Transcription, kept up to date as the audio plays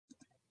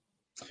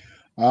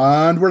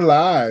And we're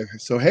live.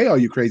 So, hey, all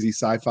you crazy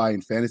sci fi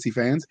and fantasy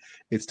fans,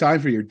 it's time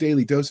for your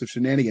daily dose of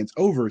shenanigans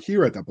over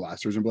here at the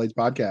Blasters and Blades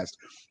podcast.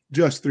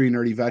 Just three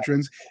nerdy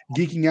veterans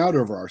geeking out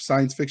over our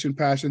science fiction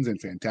passions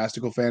and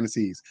fantastical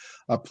fantasies.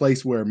 A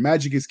place where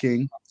magic is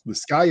king, the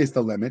sky is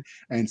the limit,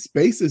 and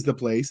space is the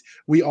place.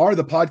 We are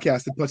the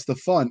podcast that puts the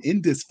fun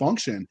in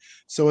dysfunction.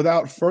 So,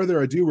 without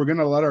further ado, we're going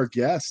to let our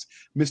guest,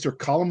 Mr.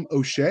 Colm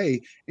O'Shea,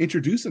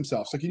 introduce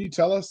himself. So, can you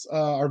tell us,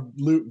 our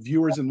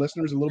viewers and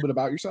listeners, a little bit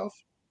about yourself?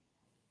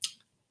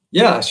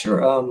 Yeah,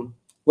 sure.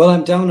 Well,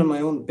 I'm down in my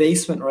own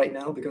basement right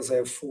now because I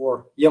have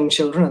four young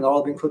children and they're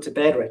all being put to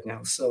bed right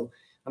now. So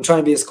I'm trying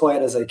to be as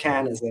quiet as I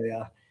can as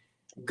I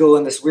go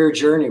on this weird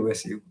journey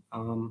with you.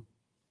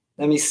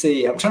 Let me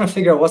see. I'm trying to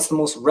figure out what's the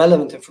most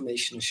relevant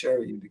information to share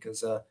with you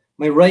because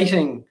my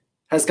writing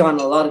has gone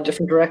in a lot of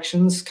different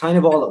directions, kind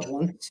of all at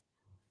once.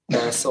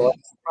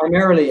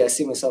 Primarily, I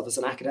see myself as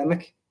an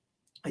academic.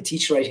 I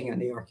teach writing at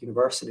New York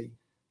University.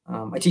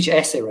 I teach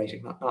essay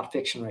writing, not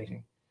fiction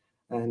writing.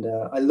 And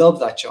I love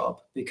that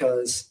job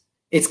because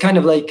it's kind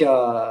of like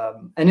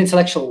an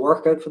intellectual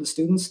workout for the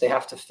students. They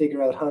have to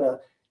figure out how to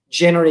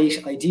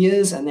generate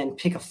ideas and then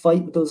pick a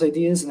fight with those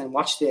ideas and then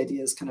watch the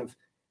ideas kind of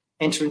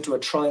enter into a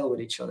trial with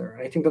each other.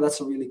 And I think that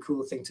that's a really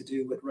cool thing to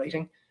do with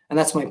writing. And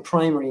that's my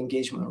primary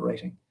engagement with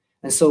writing.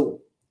 And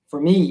so for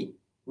me,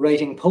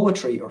 writing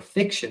poetry or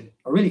fiction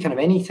or really kind of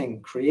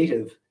anything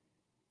creative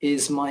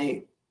is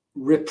my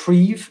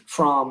reprieve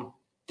from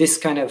this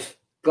kind of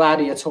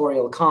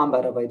gladiatorial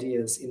combat of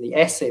ideas in the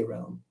essay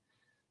realm.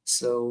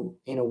 So,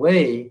 in a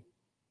way,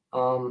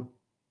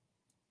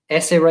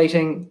 essay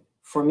writing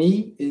for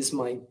me is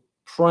my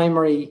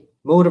primary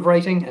mode of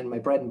writing and my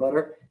bread and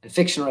butter, and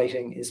fiction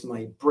writing is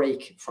my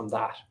break from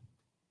that.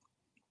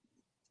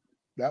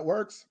 That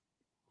works.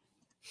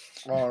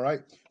 All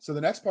right. So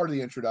the next part of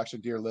the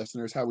introduction, dear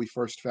listeners, how we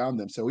first found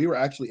them. So we were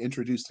actually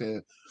introduced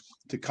to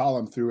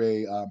Colm through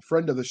a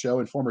friend of the show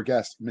and former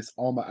guest, Miss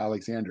Alma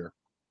Alexander.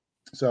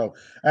 So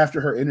after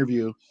her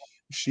interview,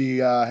 she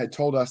had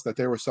told us that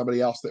there was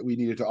somebody else that we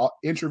needed to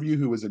interview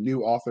who was a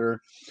new author.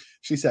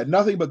 She said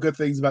nothing but good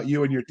things about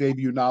you and your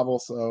debut novel.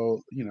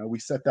 So, we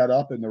set that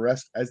up, and the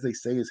rest, as they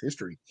say, is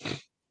history.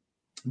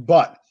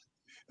 But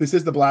this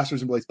is the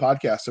Blasters and Blades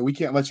podcast, so we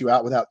can't let you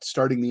out without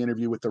starting the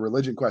interview with the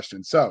religion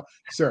question. So,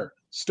 sir,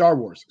 Star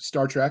Wars,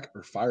 Star Trek,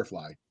 or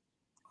Firefly?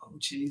 Oh,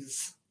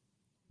 geez.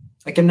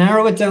 I can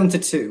narrow it down to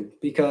two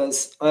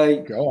because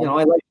I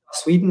like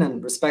Sweden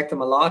and respect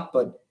them a lot,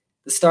 but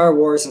the Star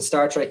Wars and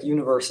Star Trek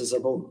universes are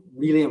both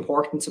really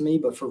important to me,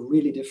 but for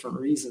really different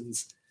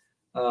reasons.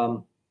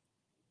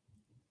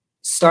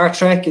 Star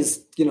Trek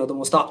is, the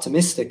most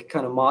optimistic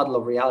kind of model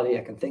of reality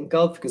I can think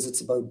of because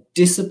it's about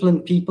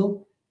disciplined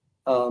people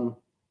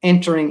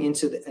entering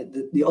into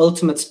the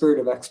ultimate spirit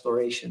of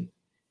exploration.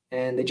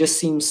 And they just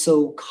seem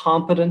so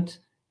competent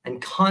and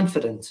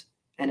confident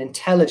and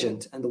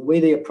intelligent, and the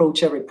way they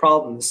approach every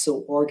problem is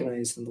so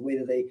organized, and the way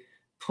that they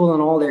pull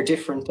on all their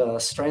different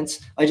strengths.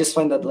 I just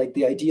find that like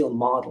the ideal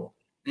model.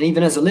 And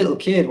even as a little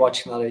kid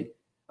watching that,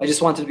 I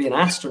just wanted to be an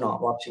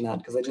astronaut watching that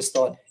because I just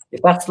thought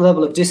if that's the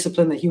level of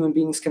discipline that human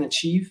beings can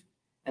achieve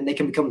and they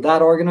can become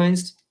that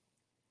organized,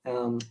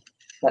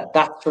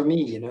 that's for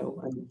me,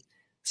 And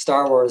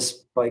Star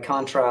Wars, by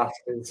contrast,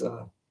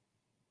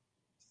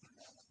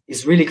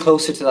 is really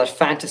closer to that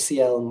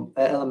fantasy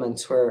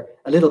element where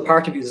a little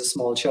part of you as a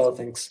small child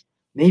thinks,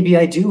 maybe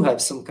I do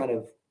have some kind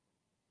of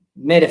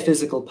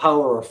metaphysical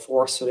power or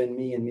force within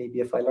me, and maybe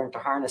if I learned to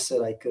harness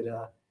it, I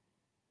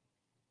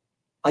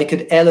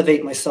could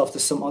elevate myself to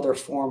some other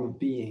form of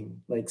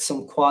being, like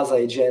some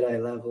quasi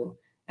Jedi level.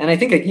 And I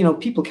think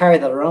people carry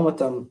that around with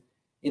them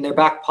in their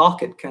back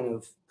pocket, kind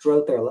of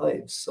throughout their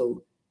lives.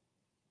 So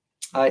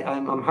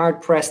I'm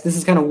hard pressed. This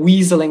is kind of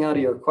weaseling out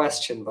of your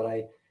question, but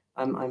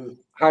I'm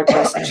hard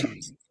pressed to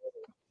choose.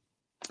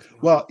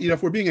 Well,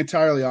 if we're being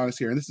entirely honest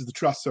here, and this is the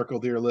trust circle,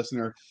 dear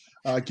listener,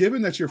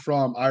 given that you're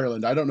from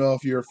Ireland, I don't know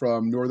if you're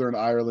from Northern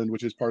Ireland,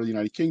 which is part of the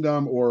United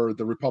Kingdom, or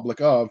the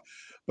Republic of,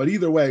 but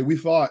either way, we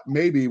thought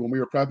maybe when we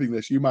were prepping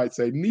this, you might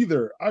say,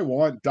 neither. I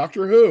want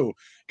Doctor Who,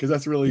 because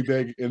that's really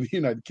big in the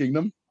United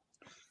Kingdom.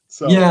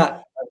 So yeah.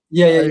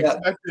 I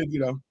expected,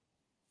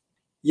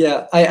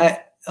 Yeah,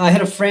 I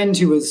had a friend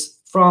who was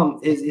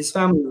from his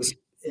family was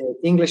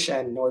English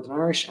and Northern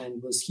Irish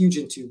and was huge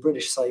into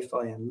British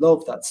sci-fi and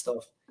loved that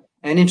stuff,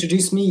 and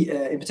introduced me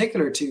in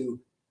particular to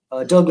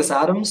Douglas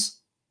Adams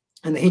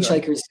and the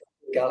Hitchhiker's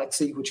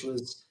Galaxy, which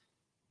was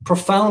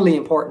profoundly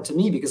important to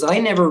me because I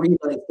never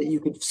realized that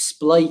you could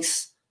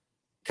splice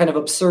kind of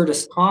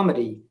absurdist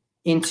comedy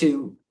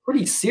into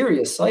pretty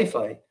serious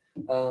sci-fi.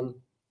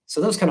 So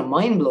that was kind of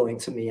mind blowing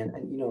to me, and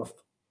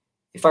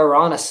if I were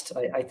honest,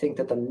 I think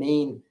that the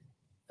main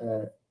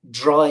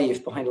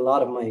drive behind a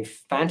lot of my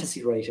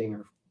fantasy writing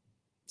or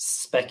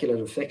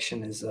speculative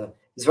fiction is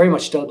very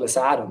much Douglas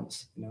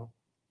Adams,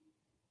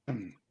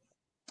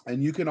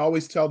 And you can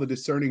always tell the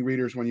discerning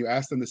readers when you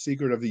ask them the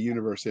secret of the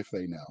universe if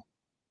they know.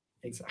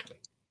 Exactly.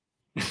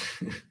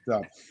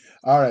 So,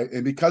 all right.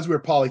 And because we're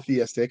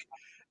polytheistic,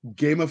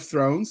 Game of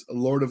Thrones,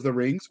 Lord of the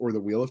Rings, or The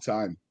Wheel of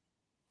Time?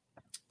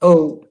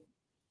 Oh,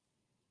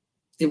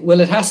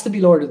 Well, it has to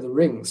be Lord of the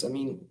Rings. I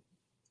mean,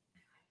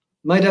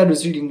 my dad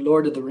was reading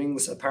Lord of the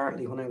Rings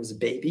apparently when I was a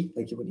baby,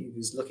 like when he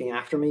was looking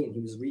after me and he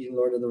was reading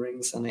Lord of the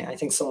Rings, and I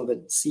think some of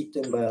it seeped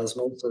in by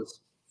osmosis.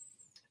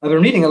 I've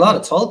been reading a lot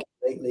of Tolkien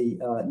lately,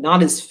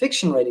 not his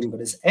fiction writing, but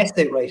his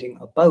essay writing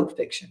about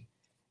fiction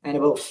and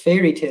about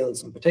fairy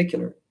tales in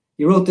particular.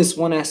 He wrote this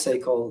one essay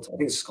called, I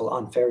think it's called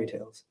On Fairy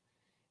Tales,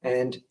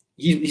 and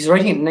he's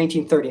writing it in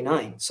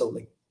 1939. So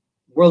like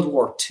World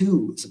War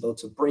II is about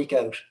to break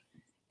out,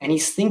 and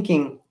he's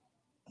thinking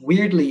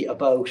weirdly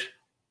about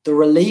the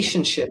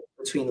relationship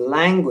between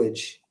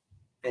language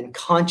and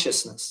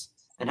consciousness,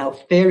 and how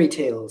fairy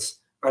tales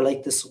are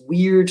like this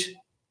weird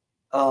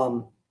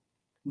um,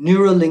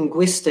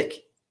 neurolinguistic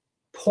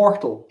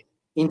portal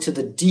into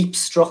the deep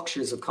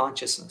structures of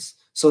consciousness.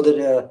 So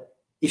that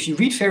if you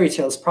read fairy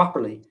tales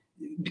properly,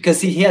 because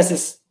he has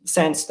this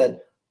sense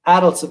that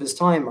adults of his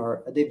time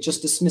they've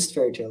just dismissed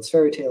fairy tales.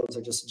 Fairy tales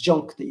are just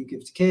junk that you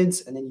give to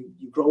kids, and then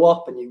you grow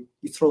up and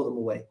you throw them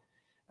away.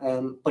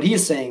 But he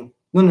is saying,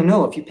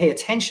 no. If you pay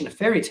attention to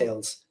fairy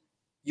tales,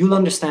 you'll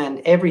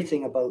understand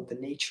everything about the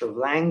nature of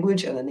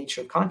language and the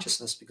nature of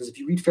consciousness. Because if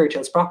you read fairy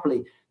tales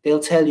properly, they'll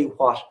tell you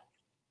what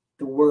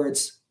the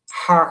words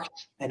heart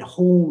and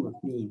home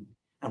mean,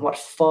 and what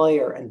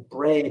fire and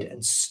bread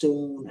and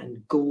stone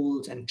and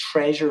gold and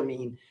treasure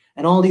mean,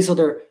 and all these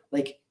other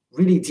like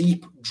really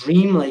deep,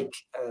 dreamlike,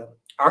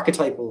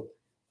 archetypal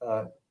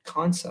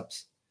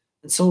concepts.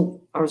 And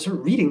so I was sort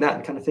of reading that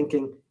and kind of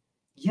thinking,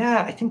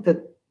 yeah, I think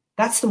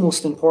that's the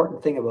most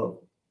important thing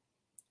about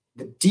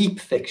the deep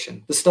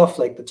fiction, the stuff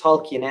like the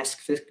Tolkien-esque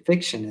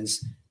fiction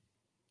is.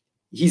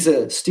 He's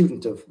a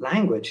student of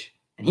language,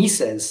 and he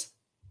says,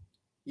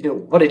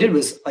 what I did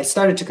was I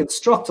started to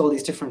construct all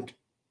these different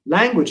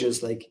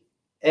languages like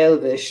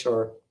Elvish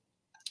or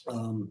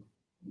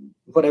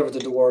whatever the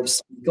dwarves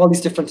speak, all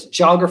these different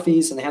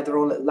geographies, and they have their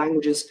own little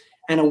languages,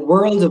 and a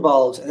world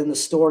evolved, and then the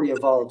story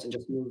evolved and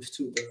just moved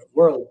to the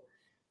world.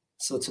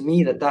 So to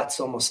me, that's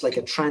almost like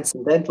a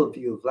transcendental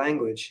view of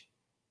language,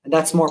 and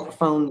that's more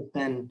profound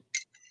than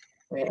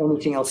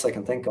anything else I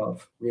can think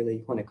of,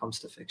 really, when it comes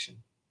to fiction.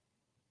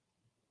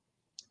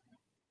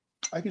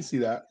 I can see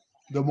that.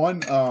 The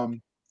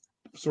one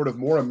sort of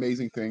more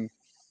amazing thing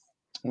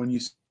when you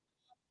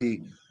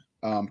see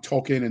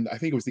Tolkien, and I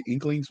think it was the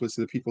Inklings, was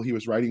the people he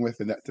was writing with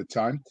at the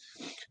time,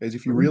 is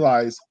if you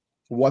realize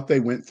what they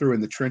went through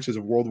in the trenches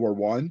of World War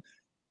I,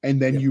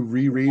 and then you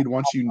reread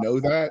once you know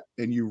that,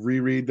 and you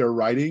reread their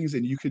writings,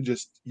 and you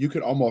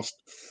could almost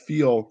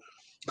feel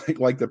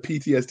like the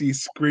PTSD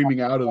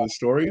screaming out of the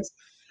stories.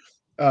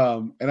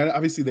 And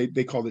obviously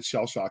they called it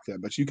shell shock then,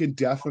 but you can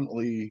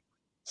definitely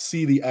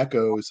see the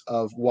echoes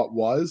of what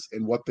was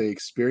and what they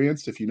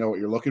experienced if you know what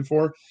you're looking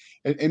for.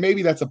 And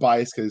maybe that's a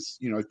bias because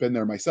I've been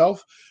there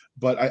myself,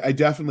 but I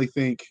definitely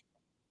think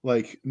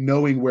like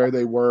knowing where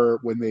they were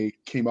when they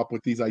came up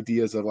with these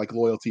ideas of like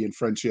loyalty and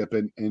friendship,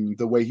 and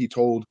the way he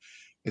told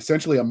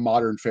essentially a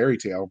modern fairy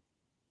tale,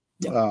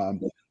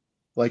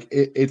 like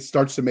it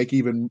starts to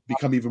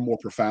become even more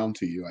profound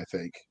to you, I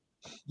think.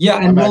 Yeah,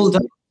 and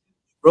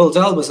Roald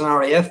Dahl was an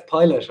RAF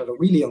pilot at a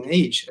really young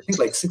age, I think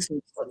like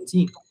 16,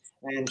 17,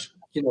 and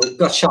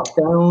got shot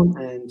down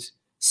and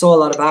saw a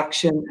lot of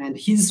action. And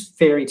his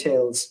fairy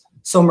tales,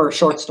 some are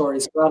short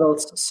stories for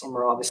adults, some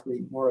are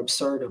obviously more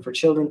absurd and for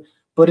children,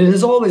 but it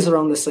is always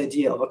around this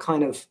idea of a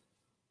kind of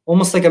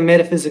almost like a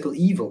metaphysical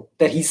evil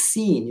that he's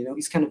seen.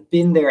 He's kind of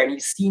been there and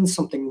he's seen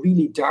something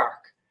really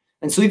dark.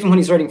 And so even when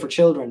he's writing for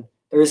children,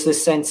 there is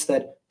this sense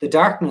that the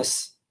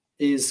darkness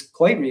is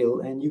quite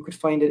real, and you could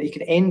find it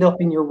could end up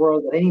in your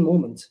world at any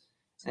moment.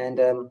 And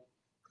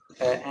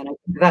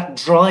that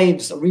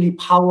drives a really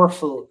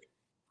powerful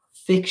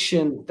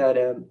fiction that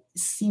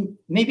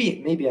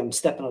maybe I'm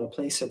stepping out of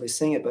place here by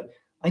saying it, but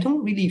I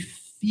don't really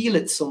feel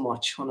it so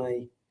much when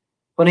I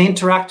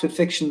interact with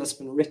fiction that's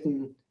been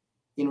written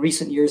in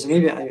recent years. And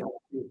maybe I'm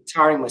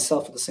tarring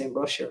myself with the same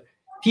brush here.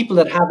 People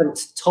that haven't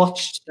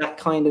touched that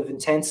kind of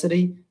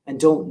intensity and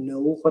don't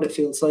know what it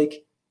feels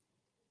like,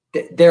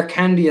 there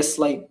can be a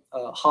slight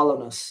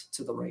hollowness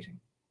to the writing.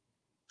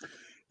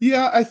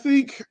 Yeah, I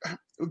think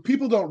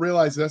people don't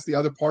realize that's the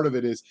other part of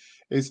it is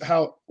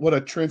what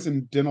a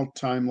transcendental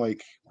time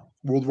like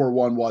World War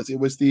I was. It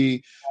was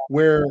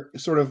where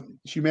sort of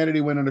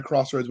humanity went into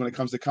crossroads when it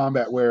comes to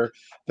combat, where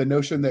the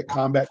notion that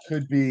combat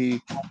could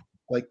be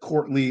like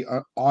courtly,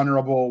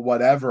 honorable,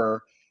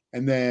 whatever,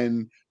 and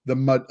then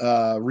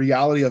the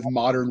reality of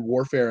modern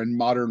warfare and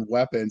modern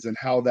weapons and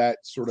how that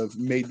sort of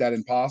made that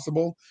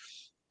impossible.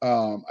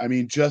 I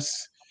mean,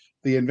 just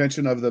the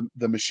invention of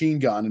the machine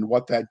gun and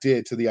what that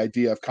did to the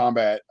idea of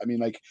combat. I mean,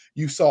 like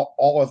you saw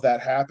all of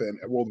that happen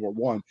at World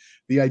War I.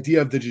 The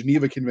idea of the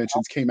Geneva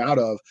Conventions came out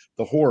of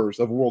the horrors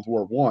of World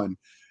War I.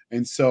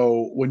 And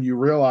so when you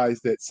realize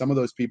that some of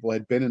those people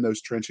had been in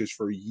those trenches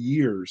for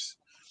years,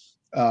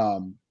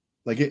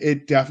 like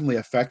it definitely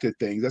affected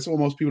things. That's what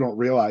most people don't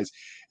realize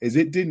is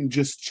it didn't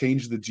just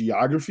change the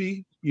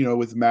geography,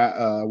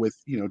 with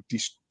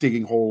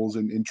digging holes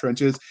in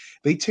trenches.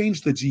 They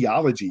changed the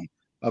geology.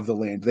 of the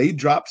land. They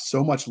dropped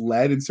so much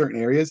lead in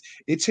certain areas,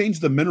 it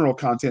changed the mineral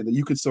content that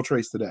you can still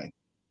trace today.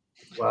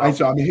 Wow.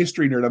 I'm a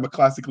history nerd. I'm a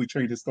classically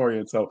trained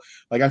historian. So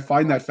like I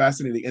find that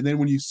fascinating. And then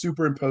when you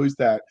superimpose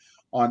that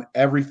on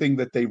everything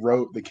that they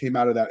wrote that came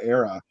out of that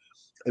era,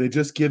 and it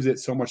just gives it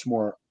so much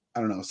more, I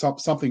don't know,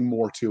 something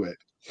more to it.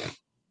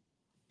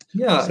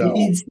 Yeah, So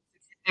it's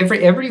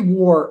every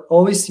war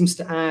always seems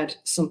to add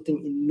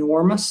something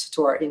enormous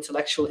to our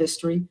intellectual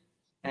history.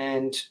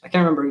 And I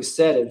can't remember who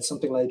said it,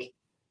 something like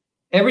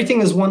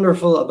everything is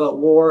wonderful about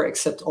war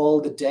except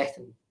all the death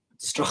and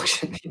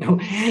destruction,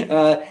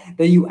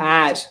 that you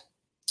add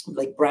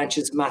like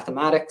branches of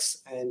mathematics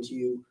and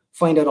you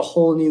find out a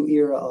whole new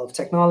era of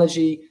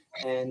technology.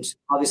 And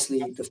obviously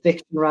the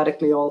fiction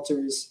radically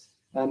alters.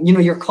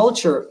 Your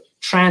culture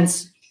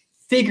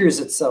transfigures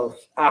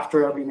itself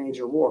after every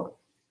major war.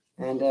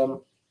 And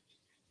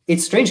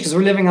it's strange because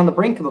we're living on the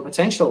brink of a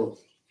potential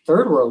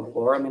third world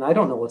war. I mean, I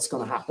don't know what's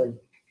going to happen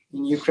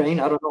in Ukraine.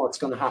 I don't know what's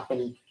going to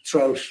happen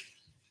throughout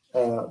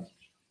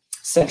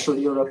Central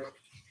Europe.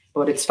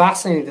 But it's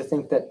fascinating to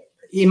think that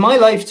in my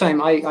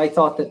lifetime, I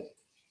thought that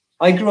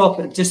I grew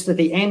up just at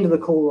the end of the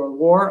Cold World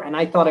War, and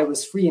I thought I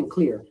was free and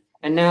clear.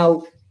 And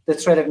now the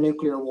threat of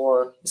nuclear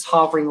war is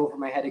hovering over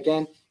my head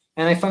again.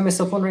 And I find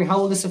myself wondering, how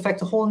will this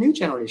affect a whole new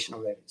generation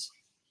of writers?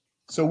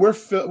 So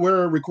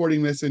we're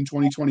recording this in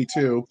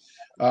 2022,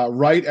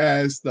 right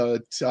as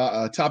the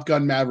Top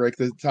Gun Maverick,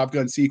 the Top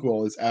Gun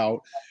sequel, is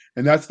out,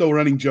 and that's the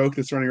running joke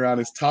that's running around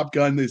is Top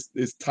Gun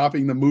is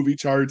topping the movie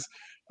charts.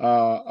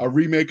 A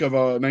remake of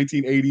a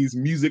 1980s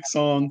music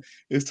song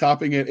is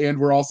topping it, and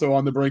we're also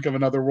on the brink of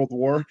another world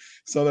war.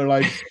 So they're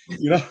like,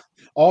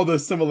 all the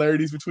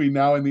similarities between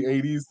now and the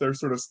 80s, they're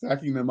sort of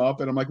stacking them up.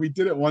 And I'm like, we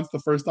did it once the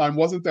first time,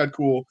 wasn't that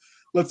cool?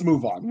 Let's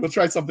move on. We'll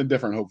try something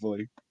different,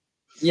 hopefully.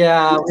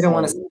 Yeah, we don't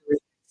want to.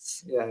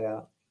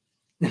 Yeah.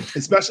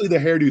 Especially the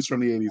hairdos from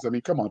the 80s. I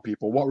mean, come on,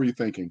 people, what were you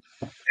thinking?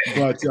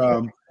 But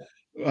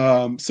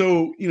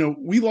so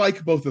we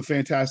like both the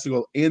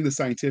fantastical and the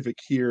scientific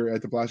here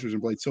at the Blasters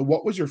and Blades. So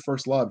what was your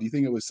first love? Do you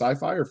think it was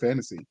sci-fi or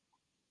fantasy?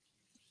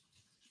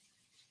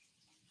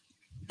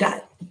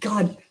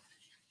 God,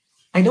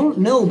 I don't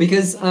know,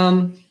 because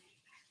I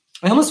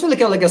almost feel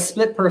like a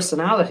split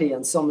personality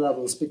on some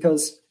levels,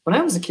 because when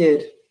I was a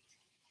kid,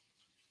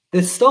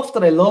 the stuff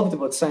that I loved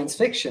about science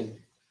fiction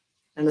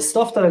and the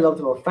stuff that I loved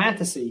about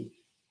fantasy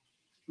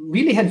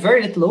really had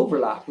very little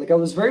overlap. Like I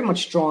was very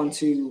much drawn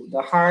to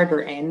the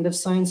harder end of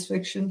science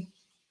fiction.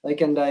 In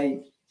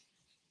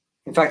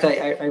fact,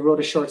 I wrote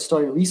a short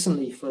story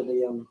recently for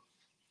the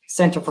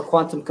Center for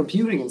Quantum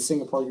Computing in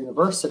Singapore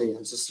University. And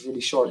it's just a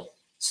really short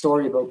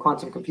story about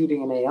quantum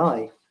computing and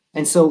AI.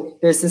 And so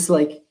there's this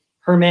like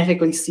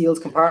hermetically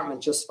sealed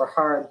compartment just for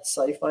hard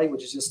sci-fi,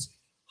 which is just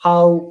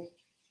how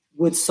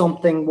would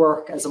something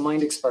work as a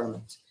mind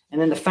experiment. And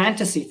then the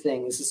fantasy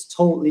thing is this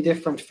totally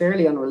different,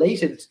 fairly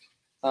unrelated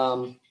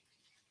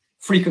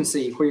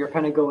frequency where you're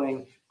kind of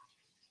going,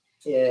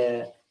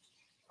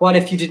 what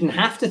if you didn't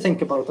have to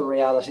think about the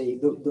reality,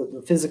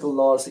 the physical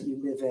laws that you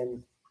live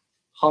in?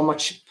 How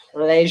much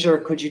pleasure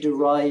could you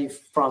derive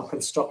from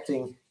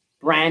constructing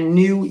brand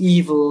new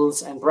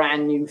evils and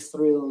brand new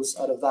thrills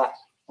out of that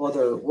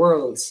other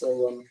world?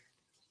 So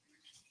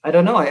I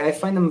don't know. I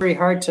find them very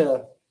hard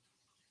to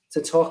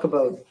talk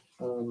about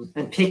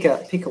and pick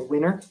a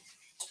winner.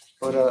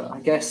 But I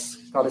guess,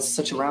 God, it's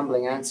such a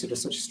rambling answer to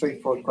such a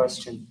straightforward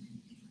question.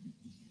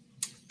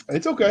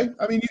 It's okay.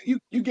 I mean,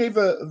 you gave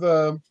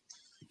the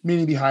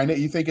meaning behind it.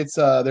 You think it's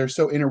they're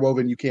so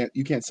interwoven you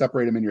can't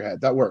separate them in your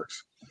head. That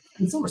works.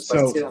 In some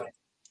respects, yeah.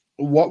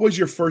 What was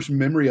your first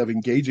memory of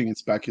engaging in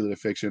speculative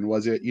fiction?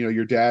 Was it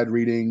your dad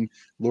reading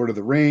Lord of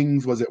the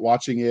Rings? Was it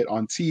watching it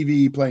on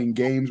TV, playing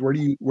games? Where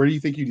do you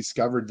think you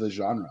discovered the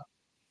genre?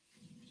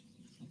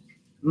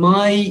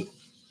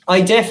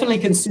 I definitely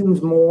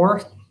consumed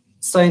more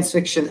science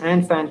fiction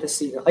and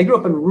fantasy. I grew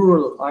up in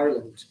rural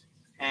Ireland,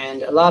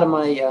 and a lot of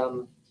my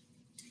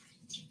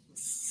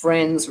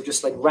friends were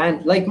just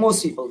like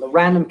most people, the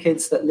random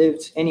kids that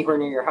lived anywhere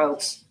near your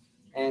house.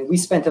 And we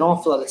spent an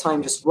awful lot of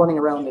time just running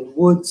around in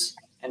woods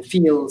and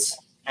fields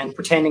and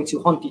pretending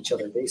to hunt each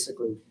other,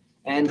 basically.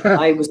 And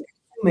I was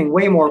consuming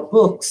way more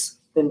books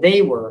than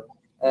they were,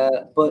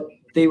 but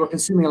they were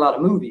consuming a lot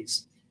of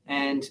movies.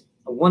 And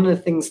one of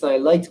the things that I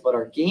liked about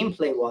our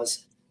gameplay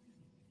was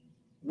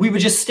we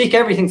would just stick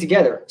everything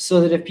together so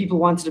that if people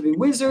wanted to be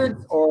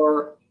wizards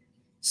or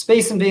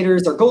space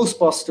invaders or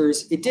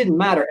ghostbusters, it didn't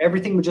matter.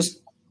 Everything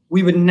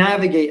we would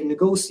navigate and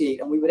negotiate,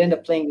 and we would end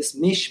up playing this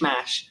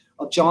mishmash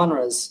of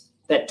genres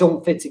that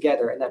don't fit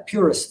together, and that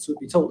purists would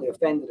be totally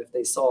offended if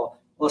they saw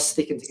us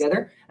sticking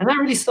together. And that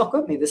really stuck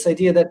with me, this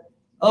idea that,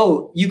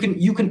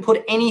 you can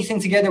put anything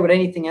together with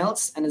anything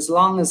else, and as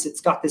long as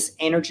it's got this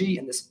energy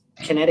and this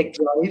kinetic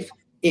drive,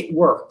 it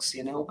works.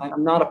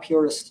 I'm not a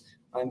purist.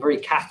 I'm very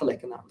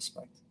Catholic in that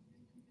respect.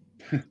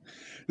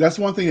 That's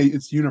one thing.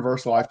 It's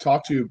universal. I've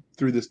talked to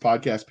through this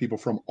podcast people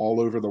from all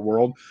over the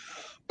world.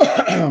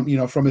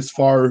 From as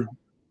far.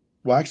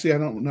 Well, actually, I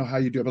don't know how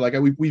you do it,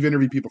 but we've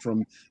interviewed people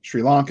from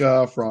Sri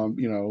Lanka, from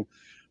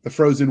the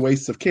frozen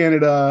wastes of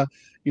Canada,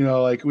 You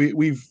know, like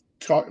we've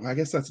talked. I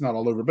guess that's not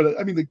all over, but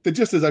I mean, the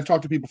gist is I've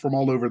talked to people from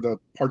all over the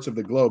parts of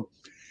the globe.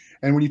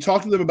 And when you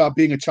talk to them about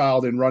being a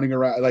child and running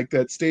around like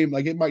that same,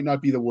 like it might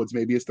not be the woods,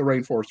 maybe it's the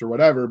rainforest or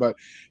whatever, but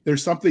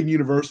there's something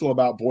universal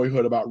about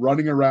boyhood, about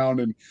running around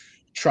and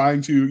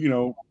trying to, you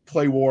know,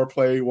 play war,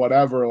 play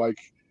whatever. Like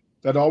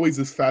that always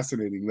is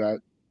fascinating that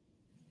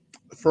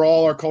for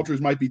all our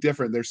cultures might be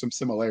different, there's some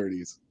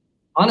similarities.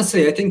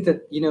 Honestly, I think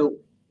that,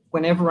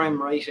 whenever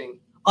I'm writing,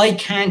 I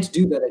can't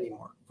do that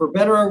anymore. For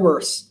better or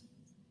worse,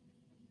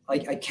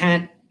 I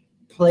can't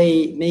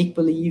play make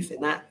believe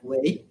in that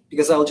way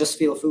because I'll just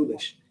feel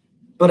foolish.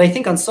 But I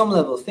think on some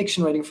level,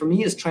 fiction writing for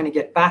me is trying to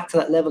get back to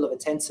that level of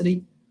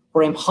intensity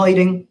where I'm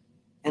hiding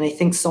and I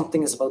think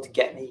something is about to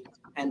get me.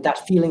 And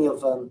that feeling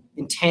of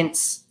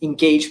intense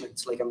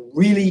engagement, like I'm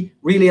really,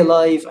 really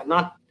alive. I'm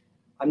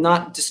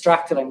not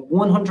distracted. I'm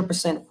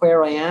 100%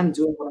 where I am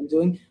doing what I'm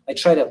doing. I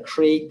try to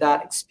create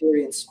that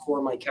experience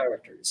for my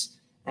characters.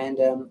 And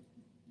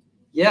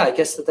yeah, I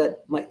guess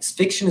that my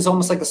fiction is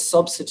almost like a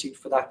substitute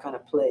for that kind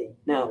of play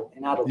now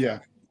in adult Yeah.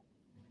 life.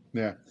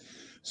 Yeah.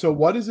 So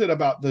what is it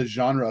about the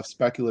genre of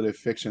speculative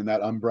fiction,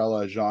 that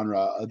umbrella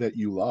genre that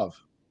you love?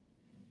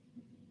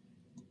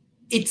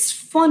 It's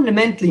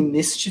fundamentally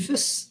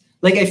mischievous.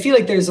 Like I feel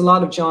like there's a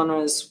lot of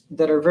genres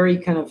that are very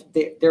kind of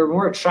they're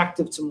more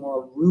attractive to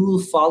more rule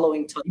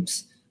following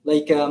types.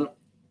 Like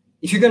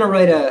if you're going to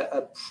write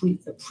a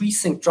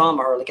precinct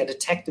drama or like a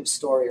detective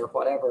story or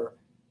whatever,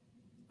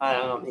 I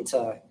don't mean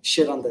to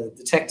shit on the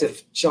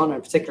detective genre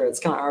in particular. It's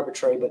kind of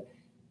arbitrary, but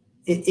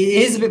it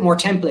is a bit more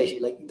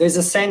templatey. Like there's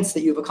a sense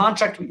that you have a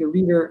contract with your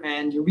reader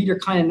and your reader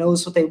kind of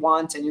knows what they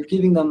want and you're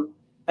giving them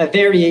a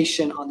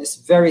variation on this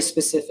very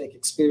specific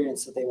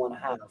experience that they want to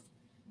have.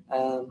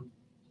 Um,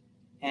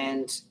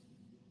 and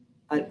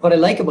what I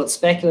like about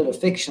speculative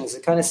fiction is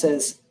it kind of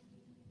says,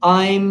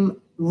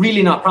 I'm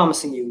really not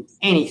promising you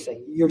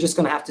anything. You're just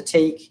going to have to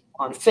take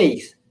on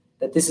faith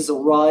that this is a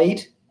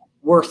ride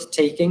worth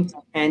taking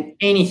and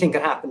anything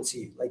could happen to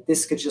you. Like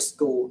this could just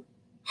go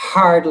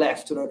hard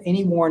left without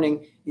any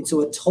warning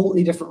into a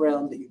totally different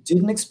realm that you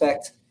didn't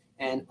expect.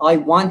 And I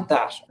want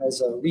that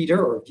as a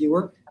reader or a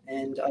viewer.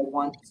 And I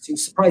want to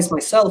surprise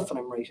myself when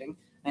I'm writing.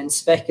 And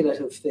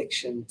speculative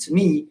fiction, to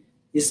me,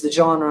 is the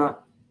genre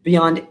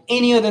beyond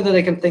any other that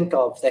I can think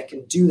of that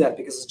can do that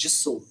because it's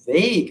just so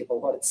vague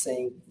about what it's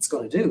saying it's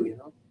going to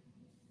do,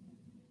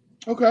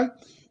 Okay.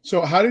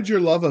 So how did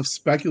your love of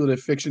speculative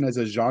fiction as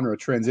a genre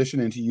transition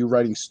into you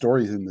writing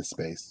stories in this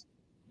space?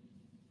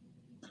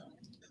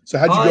 So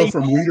how'd you go I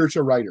from reader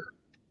to writer?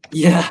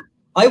 Yeah,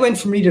 I went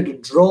from reader to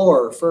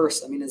drawer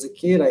first. I mean, as a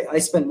kid, I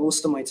spent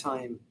most of my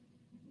time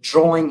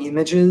drawing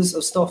images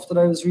of stuff that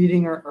I was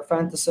reading or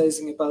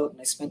fantasizing about.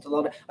 And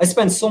I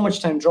spent so much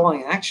time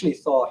drawing. I actually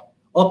thought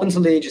up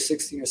until the age of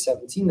 16 or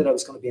 17 that I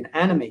was going to be an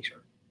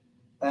animator.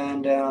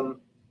 And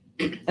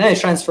then I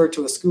transferred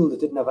to a school that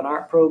didn't have an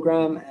art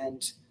program.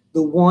 And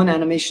the one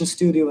animation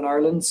studio in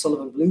Ireland,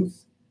 Sullivan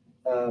Bluth,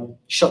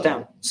 shut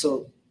down.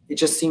 So it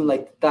just seemed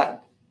like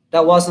that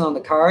wasn't on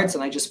the cards.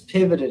 And I just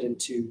pivoted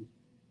into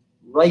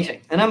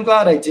writing. And I'm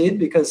glad I did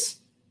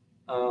because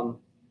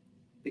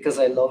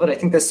I love it. I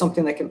think there's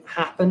something that can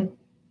happen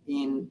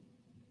in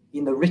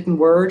the written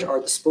word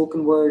or the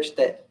spoken word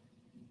that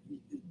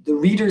the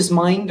reader's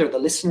mind or the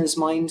listener's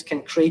mind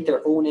can create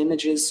their own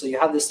images. So you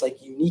have this like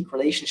unique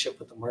relationship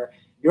with them where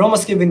you're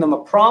almost giving them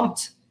a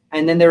prompt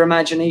and then their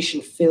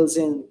imagination fills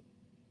in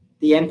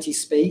the empty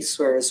space.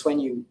 Whereas when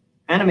you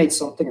animate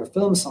something or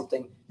film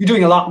something, you're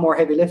doing a lot more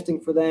heavy lifting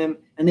for them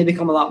and they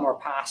become a lot more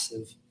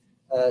passive.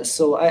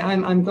 So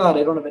I'm glad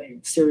I don't have any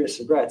serious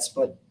regrets,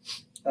 but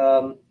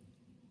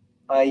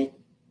I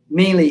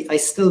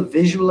still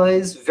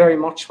visualize very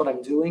much what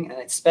I'm doing, and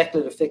it's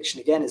speculative fiction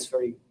again is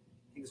very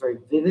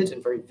vivid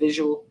and very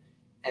visual,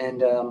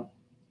 and a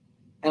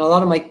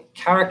lot of my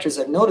characters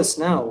I've noticed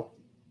now,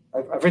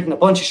 I've written a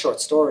bunch of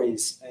short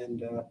stories,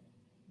 and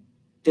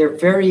they're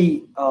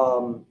very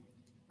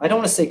I don't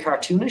want to say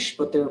cartoonish,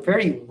 but they're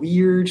very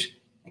weird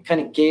and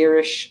kind of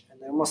garish, and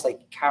they're almost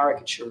like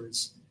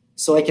caricatures.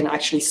 So I can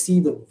actually see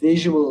the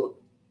visual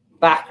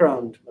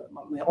background.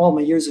 All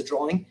my years of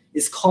drawing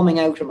is coming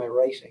out in my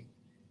writing.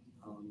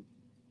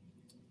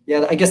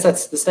 Yeah, I guess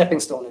that's the stepping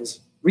stone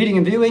is reading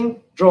and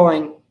viewing,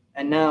 drawing,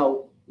 and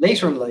now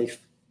later in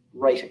life,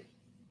 writing.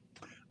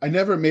 I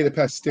never made it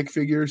past stick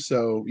figures,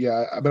 so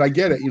yeah, but I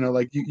get it. You know,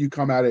 like you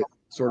come at it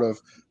sort of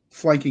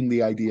flanking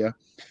the idea.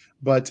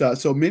 But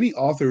so many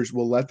authors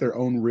will let their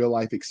own real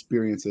life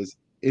experiences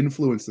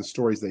influence the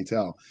stories they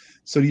tell.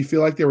 So do you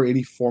feel like there were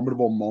any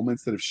formidable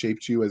moments that have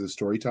shaped you as a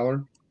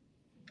storyteller?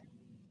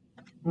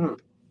 Hmm.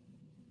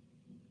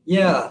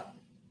 Yeah.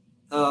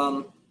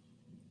 Um,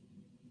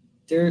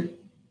 there,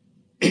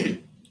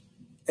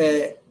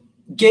 uh,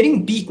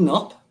 getting beaten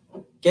up,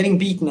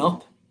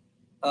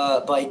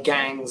 by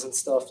gangs and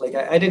stuff. Like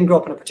I didn't grow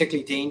up in a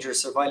particularly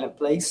dangerous or violent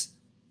place,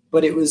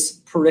 but it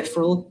was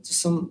peripheral to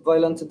some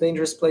violent and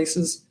dangerous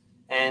places.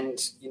 And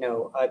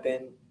I've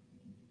been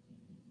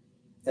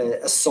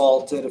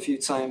assaulted a few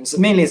times,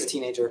 mainly as a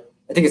teenager.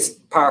 I think it's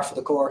par for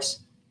the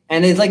course.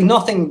 And it's like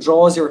nothing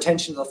draws your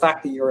attention to the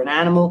fact that you're an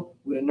animal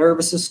with a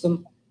nervous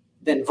system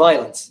than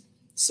violence.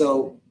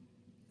 So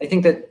I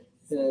think that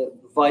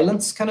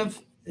violence kind of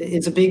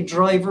is a big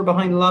driver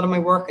behind a lot of my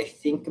work. I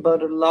think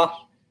about it a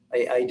lot.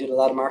 I did a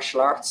lot of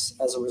martial arts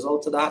as a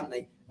result of that.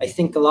 And I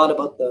think a lot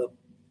about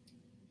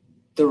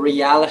the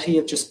reality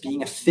of just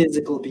being a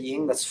physical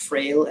being that's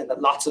frail and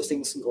that lots of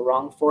things can go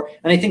wrong for.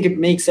 And I think it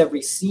makes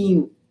every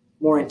scene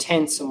more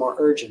intense and more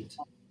urgent.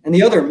 And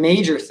the other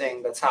major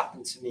thing that's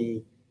happened to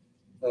me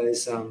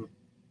is,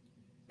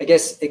 I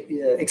guess,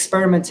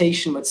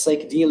 experimentation with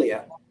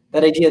psychedelia.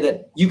 That idea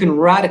that you can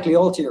radically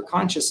alter your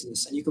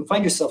consciousness and you can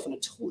find yourself in a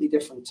totally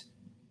different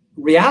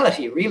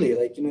reality, really.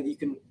 Like,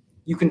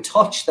 you can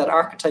touch that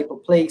archetypal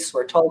place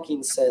where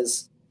Tolkien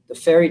says the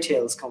fairy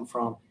tales come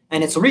from.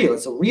 And it's real.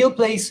 It's a real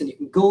place, and you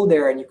can go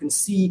there and you can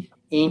see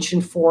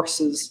ancient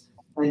forces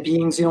and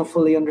beings you don't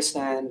fully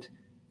understand.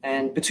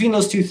 And between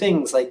those two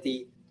things, like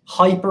the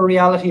hyper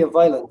reality of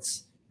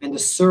violence and the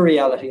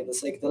surreality of the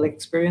psychedelic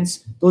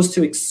experience, those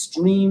two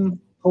extreme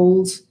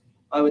poles,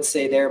 I would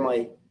say they're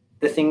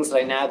the things that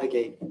I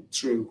navigate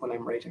through when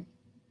I'm writing.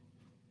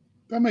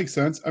 That makes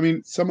sense. I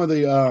mean, some of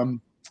the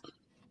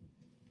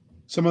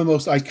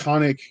most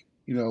iconic,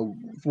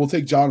 we'll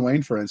take John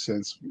Wayne, for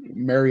instance,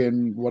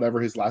 Marion, whatever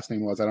his last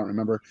name was, I don't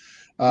remember.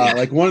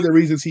 Like, one of the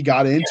reasons he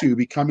got into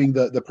becoming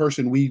the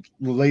person we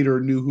later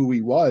knew who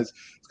he was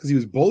because he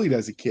was bullied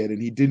as a kid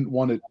and he didn't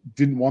want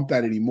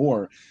that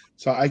anymore.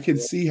 So I can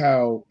see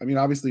how, I mean,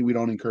 obviously we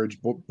don't encourage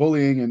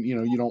bullying and,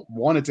 you don't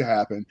want it to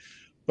happen,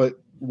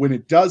 but when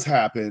it does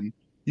happen,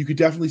 you could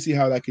definitely see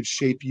how that could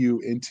shape you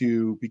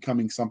into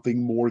becoming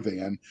something more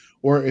than,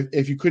 or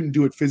if you couldn't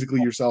do it physically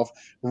yourself,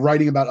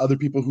 writing about other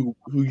people who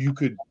you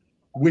could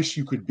wish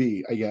you could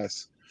be, I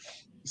guess.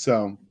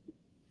 So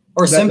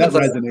or that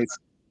resonates.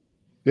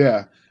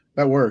 Yeah,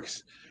 that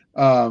works.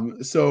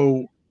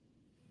 So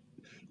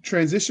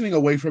transitioning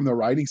away from the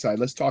writing side,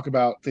 let's talk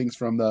about things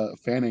from the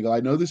fan angle. I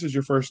know this is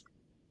your first,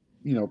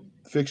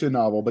 fiction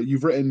novel, but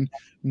you've written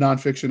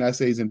nonfiction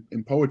essays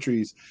and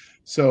poetries.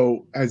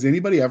 So has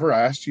anybody ever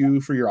asked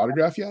you for your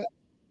autograph yet?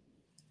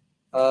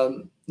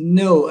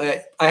 No,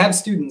 I have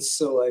students,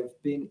 so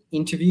I've been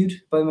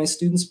interviewed by my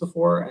students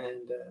before,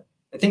 and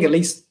I think at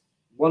least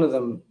one of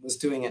them was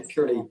doing it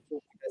purely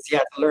because he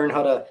had to learn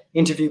how to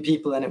interview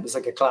people, and it was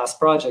like a class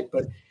project.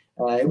 But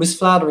it was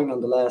flattering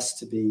nonetheless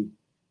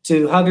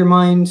to have your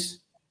mind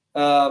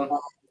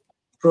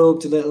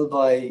probed a little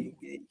by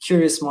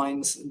curious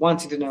minds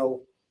wanting to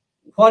know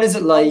what is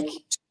it like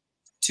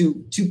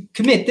to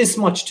commit this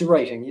much to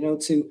writing,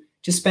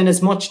 to spend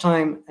as much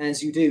time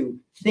as you do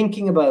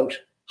thinking about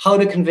how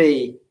to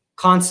convey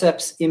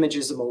concepts,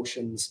 images,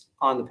 emotions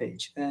on the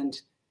page. And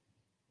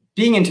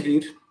being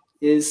interviewed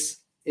is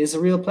a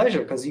real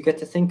pleasure because you get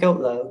to think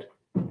out loud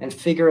and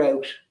figure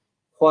out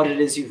what it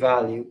is you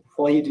value,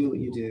 why you do what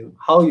you do,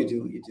 how you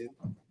do what you do.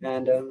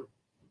 And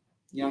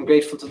I'm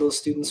grateful to those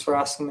students for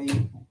asking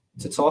me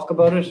to talk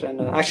about it.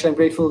 And actually, I'm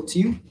grateful to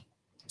you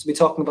to be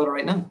talking about it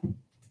right now.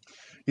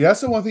 Yeah,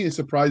 that's the one thing that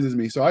surprises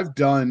me. So I've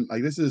done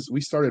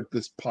we started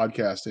this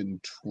podcast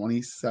in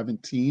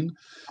 2017.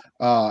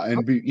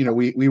 And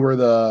we were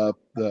the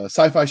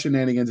Sci-Fi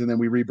Shenanigans, and then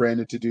we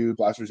rebranded to do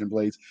Blasters and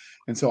Blades.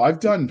 And so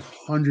I've done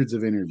hundreds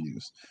of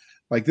interviews.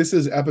 Like, this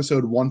is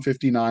episode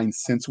 159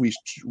 since we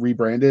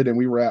rebranded, and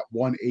we were at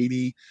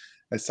 180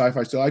 at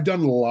Sci-Fi. So I've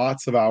done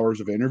lots of hours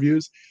of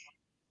interviews.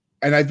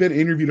 And I've been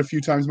interviewed a few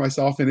times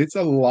myself, and it's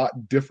a lot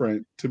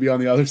different to be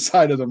on the other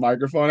side of the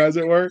microphone, as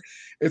it were.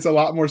 It's a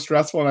lot more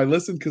stressful. And I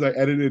listened because I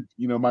edited,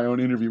 my own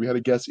interview. We had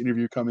a guest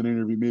interview come and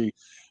interview me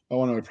on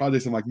one of my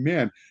projects. I'm like,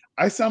 man,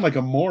 I sound like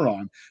a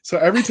moron. So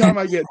every time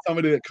I get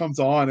somebody that comes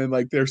on and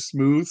like they're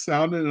smooth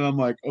sounding, and I'm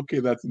like, okay,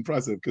 that's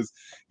impressive because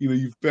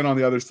you've been on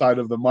the other side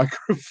of the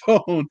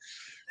microphone.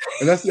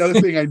 And that's the other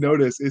thing I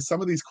noticed is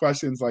some of these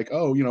questions like,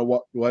 oh,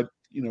 what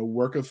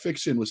work of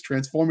fiction was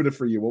transformative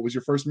for you? What was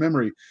your first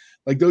memory?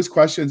 Like, those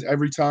questions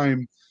every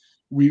time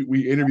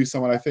we interview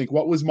someone, I think,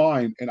 what was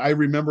mine? And I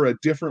remember a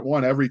different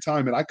one every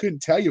time. And I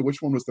couldn't tell you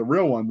which one was the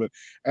real one, but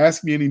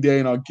ask me any day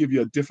and I'll give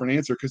you a different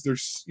answer because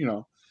there's,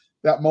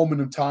 that moment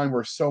of time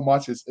where so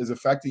much is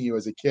affecting you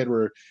as a kid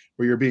where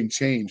you're being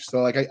changed.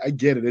 So like, I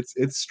get it.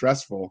 It's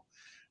stressful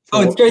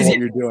for, it's crazy. For what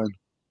you're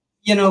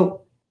doing.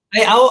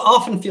 I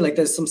often feel like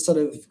there's some sort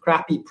of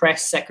crappy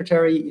press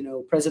secretary,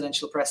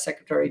 presidential press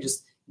secretary,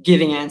 just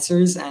giving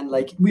answers. And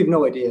like, we have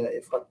no idea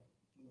if what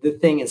the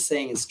thing is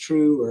saying is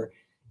true or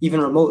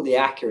even remotely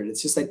accurate.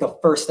 It's just like the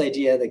first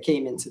idea that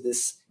came into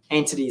this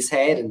entity's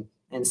head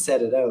and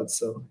said it out.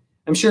 So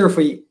I'm sure if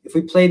we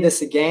played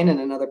this again in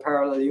another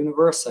parallel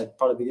universe, I'd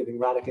probably be giving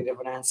radically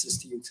different answers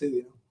to you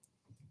too,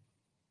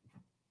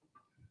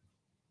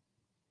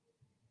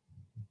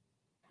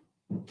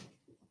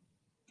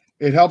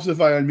 It helps if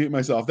I unmute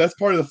myself. That's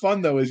part of the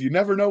fun, though, is you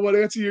never know what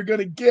answer you're going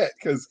to get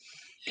because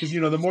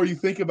the more you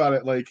think about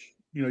it, like,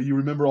 you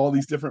remember all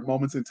these different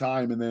moments in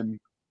time. And then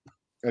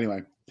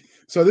anyway,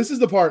 so this is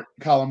the part,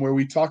 Colm, where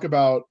we talk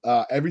about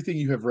everything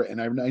you have written.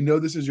 I know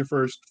this is your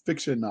first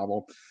fiction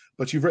novel,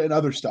 but you've written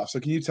other stuff. So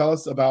can you tell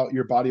us about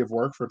your body of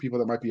work for people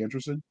that might be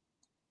interested?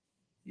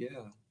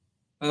 Yeah.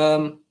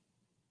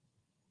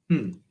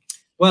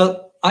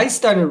 Well, I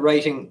started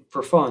writing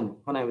for fun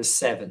when I was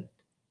 7.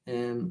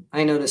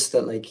 I noticed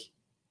that, like,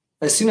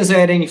 as soon as I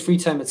had any free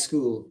time at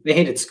school, I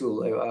hated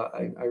school.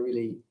 I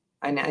really,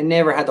 I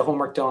never had the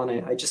homework done.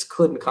 I just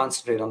couldn't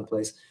concentrate on the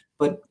place.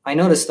 But I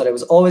noticed that I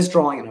was always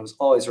drawing and I was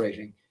always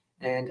writing.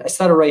 And I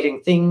started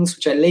writing things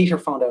which I later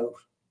found out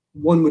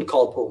one would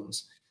call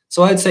poems.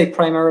 So I'd say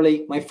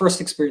primarily my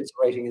first experience of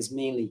writing is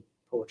mainly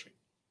poetry.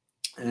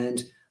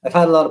 And I've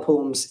had a lot of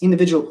poems,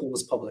 individual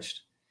poems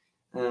published.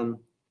 Um,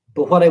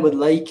 but what I would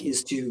like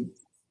is to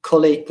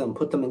collate them,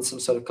 put them in some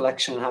sort of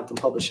collection and have them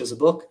published as a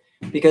book.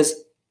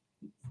 Because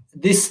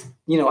this,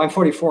 I'm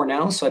 44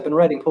 now, so I've been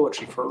writing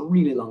poetry for a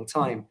really long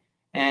time.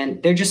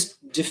 And they're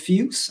just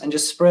diffuse and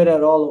just spread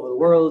out all over the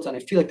world. And I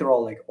feel like they're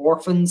all like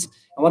orphans.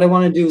 And what I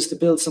want to do is to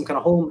build some kind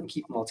of home and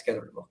keep them all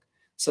together in a book.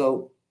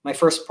 So my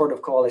first port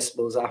of call, I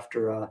suppose,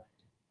 after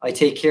I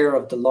take care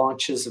of the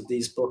launches of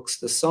these books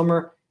this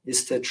summer,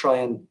 is to try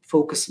and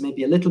focus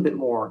maybe a little bit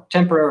more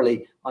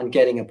temporarily on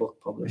getting a book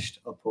published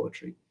of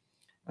poetry.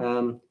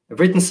 I've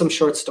written some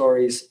short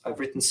stories. I've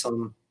written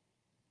some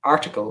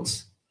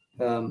articles,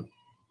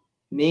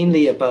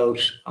 mainly about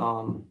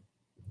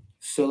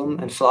film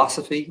and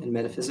philosophy and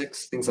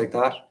metaphysics, things like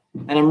that.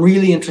 And I'm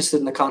really interested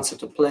in the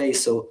concept of play.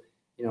 So,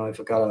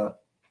 I've got a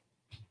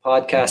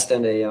podcast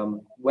and a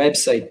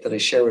website that I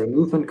share with a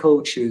movement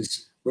coach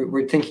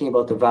we're thinking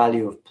about the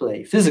value of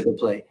play, physical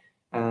play.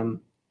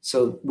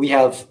 So we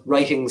have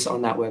writings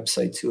on that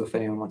website too, if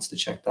anyone wants to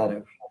check that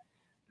out.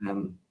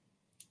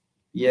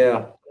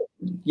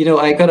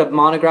 I got a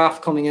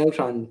monograph coming out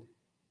on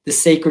the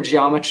sacred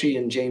geometry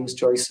in James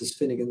Joyce's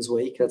Finnegan's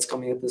Wake. That's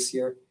coming out this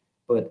year.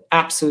 But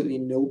absolutely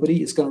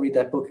nobody is going to read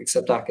that book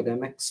except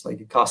academics.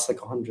 Like, it costs like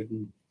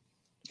 $150,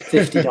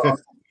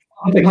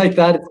 something like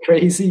that. It's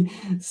crazy.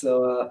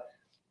 So,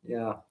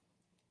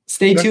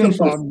 stay tuned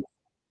for it.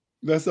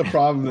 That's the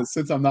problem, that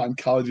since I'm not in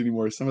college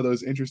anymore, some of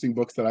those interesting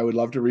books that I would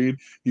love to read,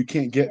 you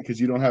can't get because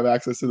you don't have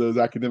access to those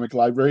academic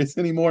libraries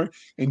anymore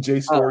and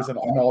JSTORs and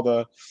all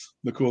the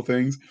cool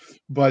things.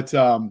 But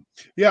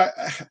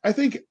I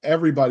think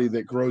everybody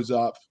that grows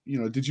up,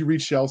 did you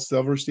read Shel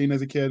Silverstein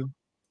as a kid?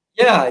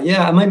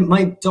 Yeah.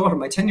 My daughter,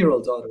 my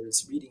 10-year-old daughter,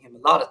 is reading him a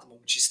lot at the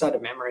moment. She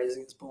started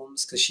memorizing his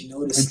poems because she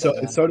noticed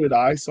and so did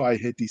I. So I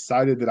had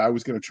decided that I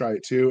was going to try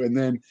it too. And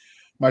then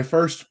my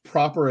first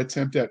proper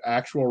attempt at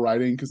actual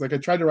writing, because like I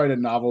tried to write a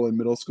novel in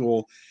middle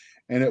school,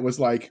 and it was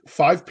like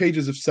 5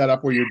 pages of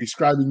setup where you're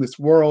describing this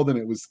world, and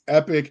it was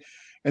epic.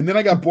 And then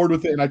I got bored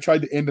with it, and I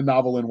tried to end a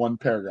novel in 1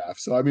 paragraph.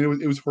 So I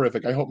mean, it was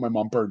horrific. I hope my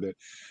mom burned it.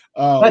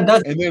 And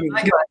then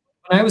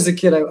when I was a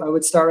kid, I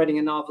would start writing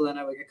a novel, and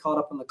I would get caught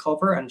up on the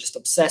cover and just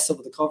obsess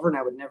over the cover, and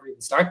I would never even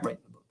start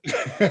writing the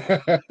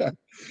book.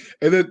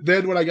 And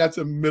then when I got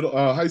to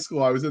high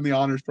school, I was in the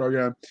honors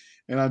program,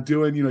 and I'm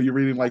doing, you're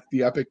reading like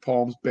the epic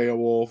poems,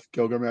 Beowulf,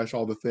 Gilgamesh,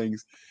 all the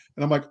things.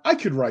 And I'm like, I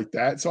could write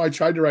that. So I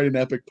tried to write an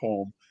epic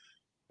poem.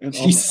 And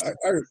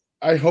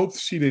I hope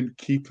she didn't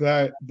keep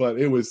that, but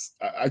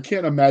I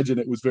can't imagine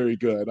it was very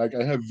good. Like,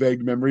 I have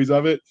vague memories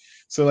of it.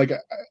 So like,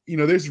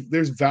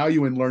 there's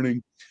value in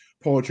learning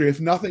poetry. If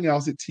nothing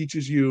else, it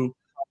teaches you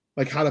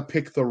like how to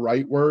pick the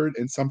right word.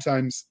 And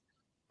sometimes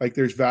like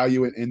there's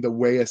value in the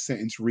way a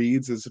sentence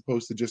reads as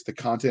opposed to just the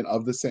content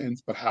of the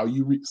sentence, but how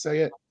you say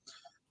it.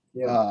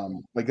 Yeah.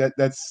 Like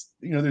that's,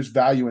 there's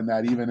value in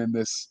that, even in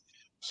this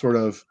sort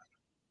of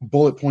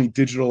bullet point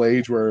digital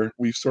age where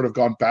we've sort of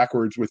gone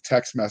backwards with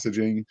text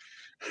messaging,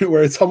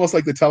 where it's almost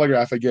like the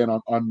telegraph again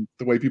on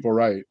the way people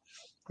write,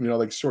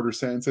 like shorter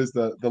sentences,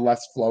 the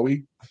less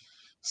flowy.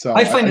 So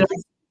I find it,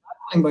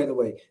 by the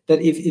way,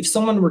 that if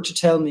someone were to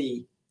tell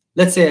me,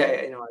 let's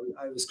say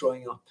I was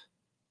growing up,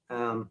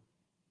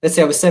 let's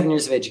say I was 7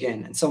 years of age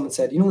again, and someone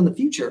said, in the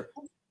future,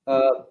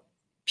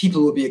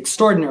 people will be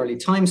extraordinarily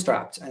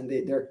time-strapped, and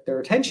their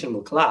attention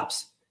will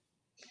collapse,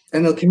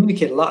 and they'll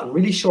communicate a lot in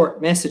really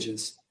short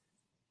messages.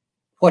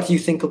 What do you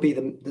think will be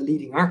the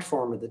leading art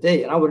form of the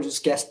day? And I would have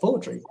just guessed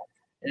poetry,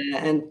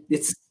 and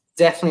it's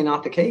definitely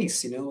not the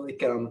case.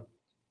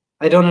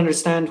 I don't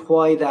understand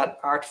why that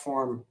art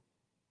form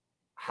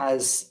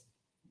has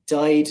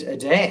died a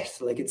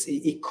death. Like,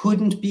 it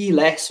couldn't be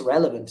less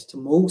relevant to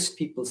most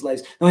people's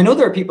lives. Now, I know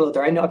there are people out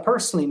there. I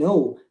personally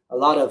know a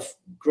lot of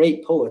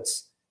great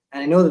poets,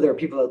 and I know that there are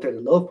people out there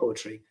that love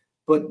poetry,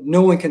 but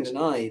no one can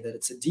deny that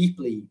it's a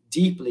deeply,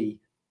 deeply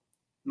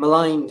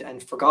maligned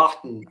and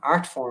forgotten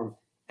art form.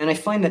 And I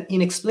find that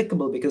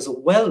inexplicable, because a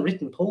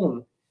well-written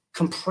poem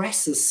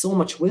compresses so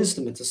much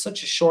wisdom into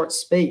such a short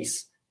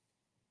space.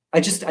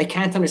 I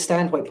can't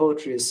understand why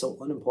poetry is so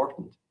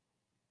unimportant.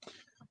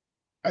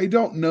 I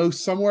don't know.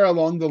 Somewhere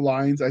along the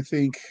lines, I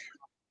think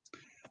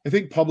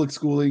public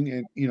schooling,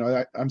 and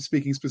I'm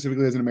speaking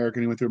specifically as an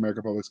American who went through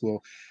American public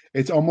school.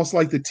 It's almost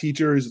like the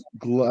teachers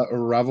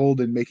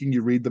reveled in making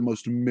you read the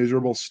most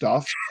miserable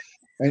stuff,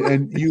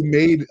 and you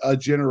made a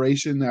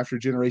generation after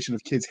generation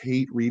of kids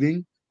hate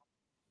reading.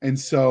 And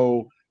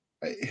so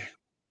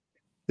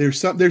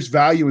there's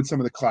value in some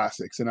of the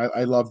classics, and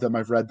I love them.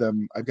 I've read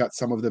them. I've got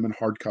some of them in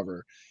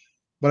hardcover.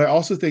 But I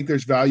also think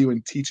there's value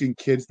in teaching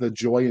kids the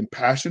joy and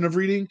passion of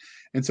reading,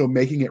 and so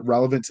making it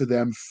relevant to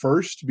them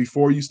first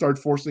before you start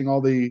forcing all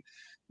the,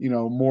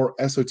 more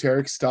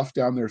esoteric stuff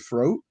down their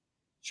throat.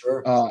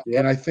 Sure. Yeah.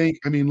 And I think,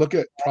 I mean, look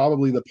at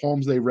probably the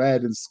poems they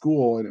read in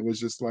school, and it was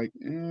just like,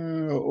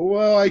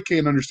 well, I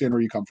can't understand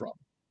where you come from.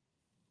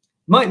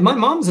 My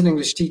mom's an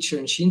English teacher,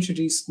 and she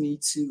introduced me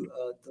to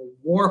the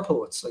war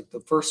poets, like the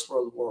First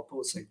World War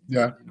poets, like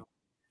Yeah.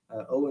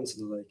 Owens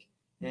and the like.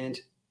 And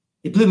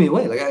it blew me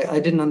away. Like I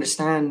didn't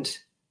understand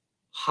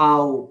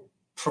how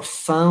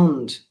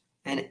profound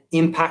and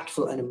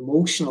impactful and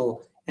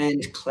emotional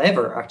and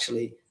clever,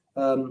 actually,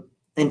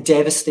 and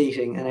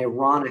devastating and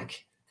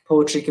ironic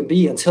poetry can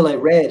be until I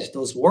read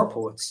those war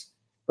poets.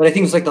 But I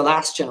think it was like the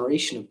last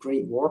generation of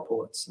great war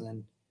poets, and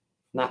then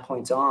from that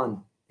point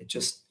on,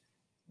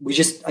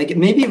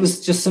 maybe it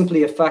was just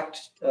simply a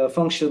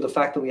function of the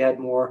fact that we had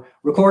more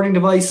recording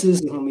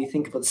devices, and when we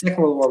think about the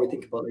Second World War, we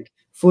think about like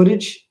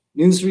footage,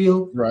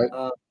 newsreel, Right.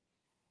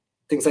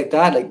 Things like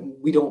that. Like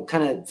we don't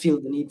kind of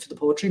feel the need for the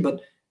poetry, but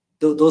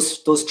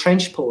those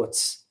trench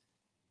poets,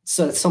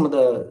 so some of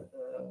the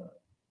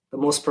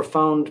most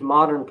profound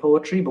modern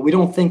poetry, but we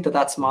don't think that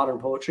that's modern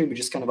poetry. We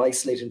just kind of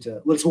isolate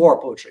into, well, it's war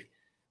poetry,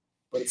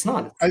 but it's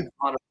not.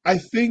 I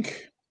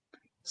think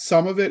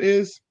some of it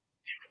is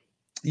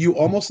you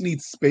almost need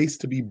space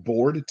to be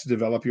bored to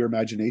develop your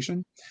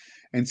imagination.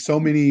 And so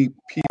many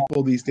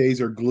people these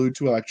days are glued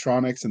to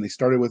electronics, and they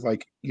started with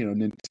like,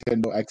 Nintendo,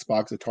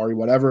 Xbox, Atari,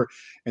 whatever.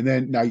 And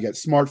then now you got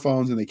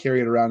smartphones and they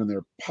carry it around in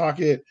their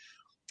pocket.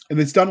 And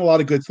it's done a lot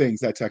of good things,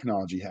 that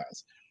technology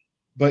has.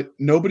 But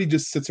nobody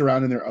just sits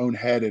around in their own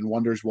head and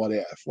wonders what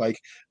if. Like,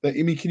 I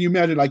mean, can you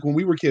imagine, like when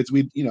we were kids,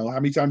 how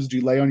many times did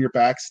you lay on your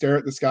back, stare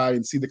at the sky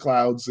and see the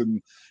clouds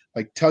and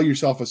like tell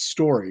yourself a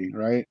story,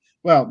 right?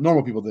 Well,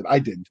 normal people did. I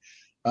didn't.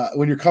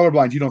 When you're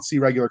colorblind, you don't see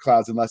regular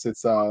clouds unless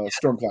it's a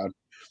storm cloud.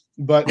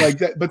 But like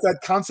that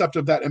concept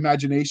of that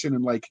imagination,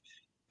 and like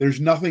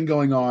there's nothing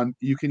going on.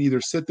 You can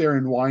either sit there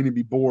and whine and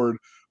be bored,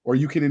 or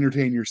you can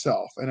entertain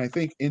yourself. And I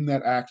think in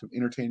that act of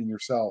entertaining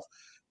yourself,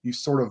 you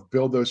sort of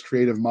build those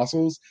creative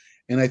muscles.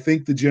 And I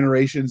think the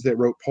generations that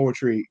wrote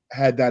poetry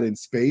had that in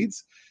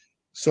spades.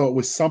 So it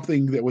was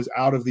something that was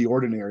out of the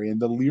ordinary,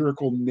 and the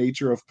lyrical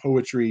nature of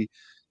poetry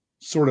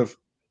sort of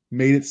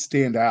made it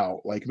stand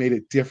out, like made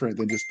it different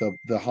than just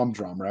the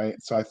humdrum, right?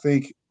 So I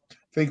think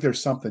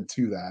there's something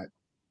to that.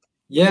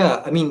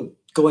 Yeah, I mean,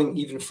 going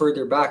even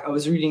further back, I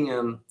was reading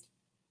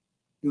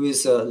it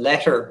was a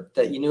letter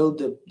that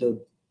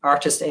the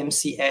artist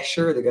MC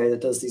Escher, the guy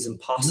that does these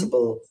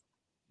impossible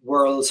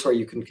worlds where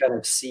you can kind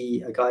of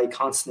see a guy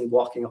constantly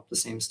walking up the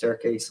same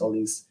staircase, all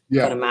these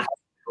kind of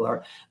mathematical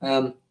art.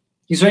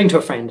 He's writing to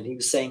a friend, and he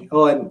was saying,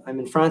 "Oh, I'm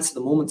in France at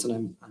the moment,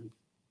 and I'm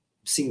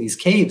seeing these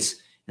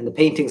caves, and the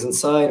paintings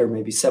inside are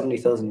maybe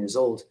 70,000 years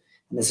old,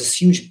 and there's this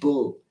huge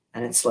bull,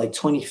 and it's like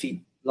 20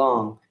 feet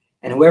long.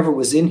 And whoever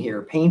was in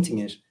here painting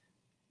it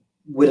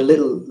with a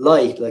little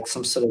light, like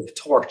some sort of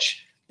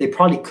torch, they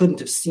probably couldn't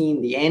have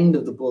seen the end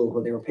of the bull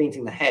when they were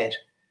painting the head.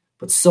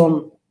 But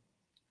some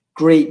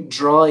great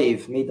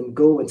drive made them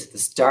go into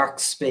this dark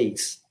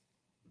space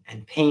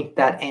and paint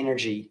that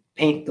energy,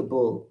 paint the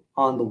bull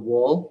on the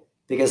wall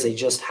because they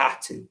just had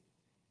to."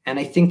 And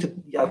I think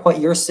that what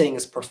you're saying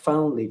is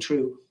profoundly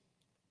true.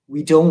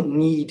 We don't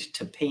need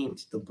to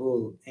paint the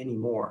bull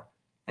anymore.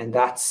 And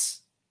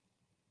that's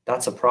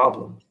a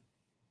problem.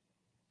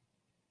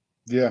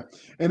 Yeah.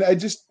 And I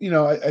just,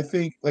 I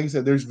think, like I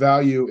said, there's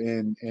value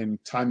in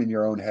time in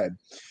your own head.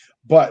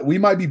 But we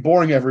might be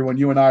boring everyone.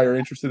 You and I are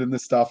interested in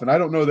this stuff, and I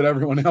don't know that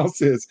everyone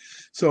else is.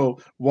 So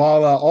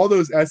while all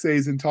those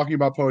essays and talking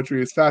about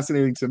poetry is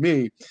fascinating to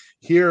me,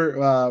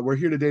 we're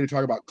here today to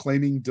talk about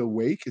claiming the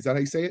wake. Is that how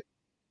you say it?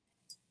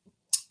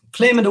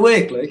 Claiming the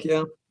wake, like,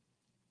 yeah.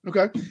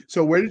 Okay.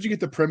 So where did you get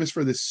the premise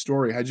for this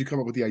story? How'd you come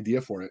up with the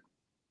idea for it?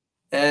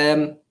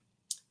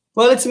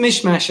 Well, it's a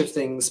mishmash of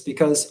things,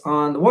 because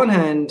on the one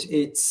hand,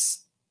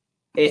 it's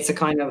a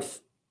kind of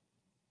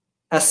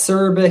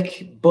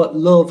acerbic but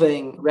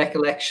loving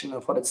recollection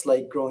of what it's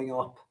like growing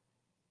up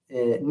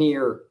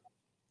near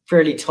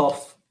fairly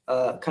tough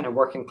kind of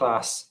working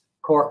class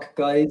Cork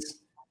guys,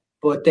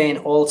 but then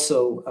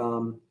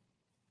also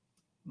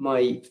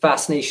my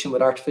fascination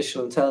with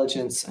artificial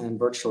intelligence and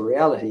virtual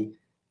reality.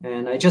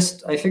 And I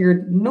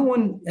figured no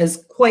one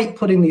is quite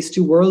putting these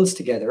two worlds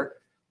together.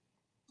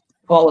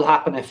 What will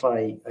happen if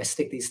I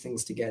stick these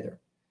things together?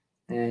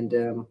 And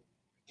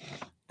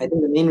I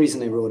think the main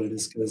reason I wrote it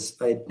is because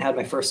I had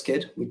my first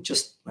kid.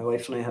 My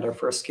wife and I had our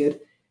first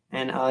kid,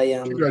 and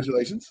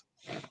Congratulations.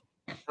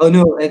 Oh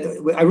no,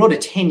 I wrote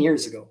it 10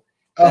 years ago.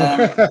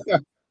 Oh.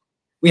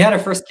 We had our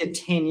first kid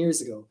 10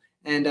 years ago,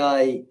 and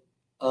I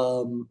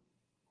think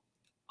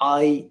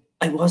I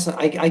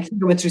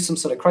went through some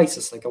sort of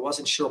crisis. Like I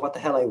wasn't sure what the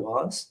hell I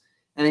was,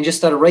 and I just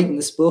started writing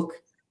this book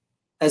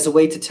as a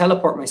way to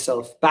teleport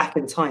myself back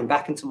in time,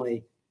 back into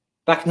my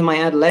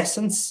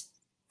adolescence,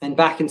 and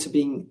back into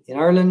being in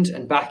Ireland,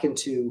 and back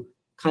into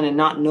kind of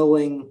not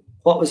knowing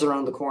what was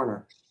around the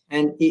corner.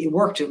 And it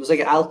worked. It was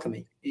like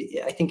alchemy.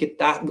 I think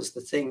that was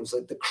the thing. It was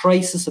like the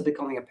crisis of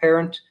becoming a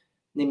parent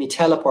made me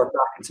teleport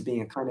back into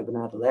being a kind of an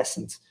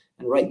adolescent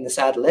and writing this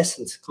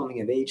adolescent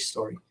coming of age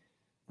story.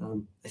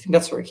 I think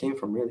that's where it came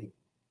from, really.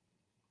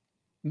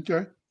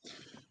 Okay.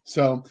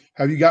 So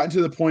have you gotten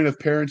to the point of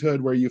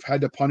parenthood where you've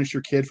had to punish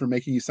your kid for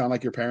making you sound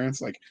like your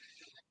parents? Like,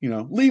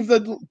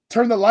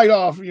 turn the light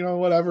off,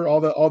 whatever,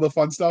 all the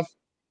fun stuff.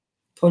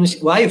 Well,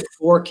 I have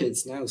 4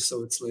 kids now,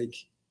 so it's like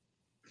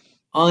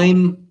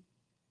I'm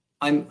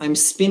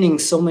spinning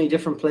so many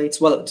different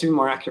plates. Well, to be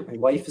more accurate, my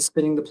wife is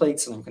spinning the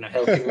plates, and I'm kind of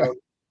helping her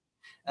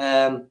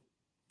out.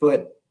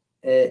 But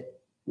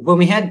when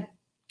we had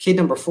kid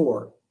number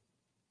 4,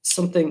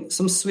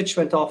 some switch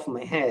went off in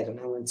my head, and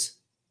I went,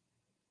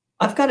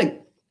 I've got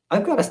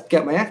to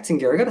get my acting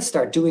gear. I got to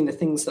start doing the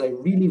things that I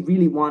really,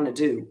 really want to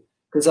do.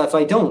 Because if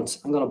I don't,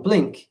 I'm going to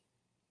blink,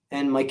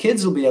 and my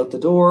kids will be out the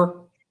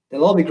door.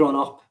 They'll all be grown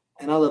up,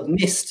 and I'll have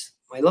missed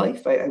my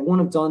life. I won't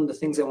have done the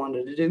things I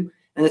wanted to do.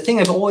 And the thing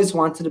I've always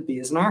wanted to be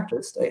is an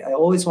artist. I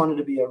always wanted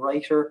to be a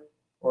writer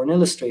or an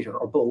illustrator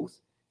or both.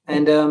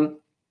 And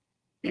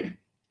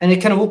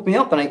it kind of woke me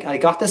up. And I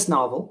got this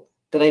novel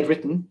that I'd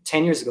written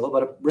 10 years ago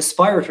about a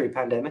respiratory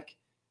pandemic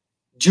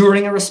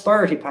during a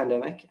respiratory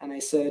pandemic. And I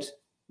said,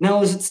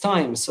 now is its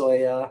time.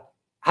 So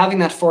having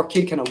that 4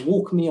 kid kind of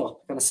woke me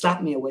up, kind of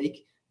slapped me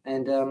awake.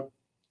 And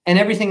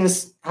everything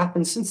has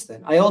happened since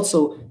then. I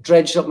also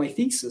dredged up my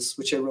thesis,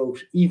 which I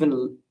wrote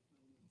even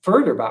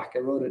further back. I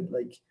wrote it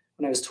like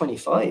when I was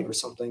 25 or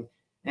something.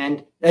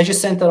 And I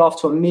just sent that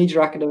off to a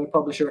major academic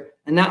publisher,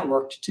 and that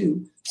worked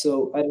too.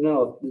 So I don't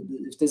know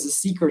if there's a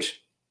secret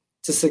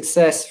to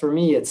success for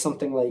me. It's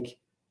something like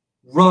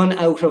run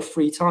out of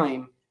free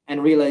time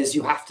and realize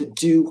you have to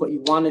do what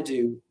you want to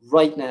do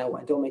right now,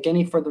 and don't make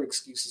any further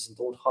excuses and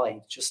don't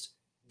hide. Just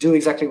do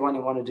exactly what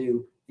you want to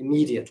do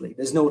immediately.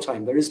 There's no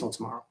time. There is no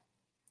tomorrow.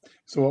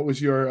 So what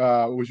was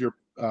your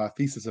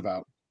thesis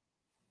about?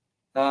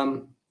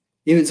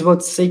 It was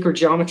about sacred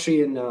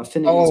geometry and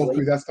Finnegan's Wake.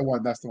 Okay, that's the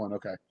one. That's the one.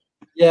 Okay.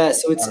 Yeah,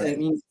 so it's right. I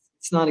mean,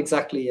 it's not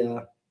exactly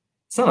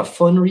it's not a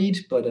fun read,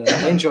 but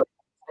I enjoyed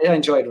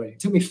writing. It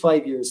took me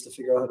 5 years to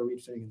figure out how to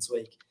read Finnegan's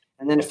Wake,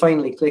 and then it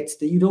finally clicked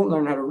that you don't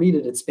learn how to read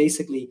it. It's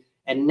basically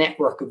a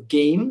network of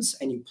games,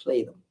 and you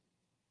play them.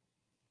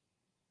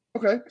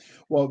 Okay.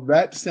 Well,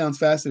 that sounds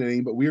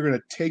fascinating, but we're going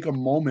to take a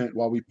moment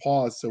while we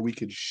pause so we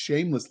could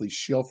shamelessly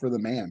shill for the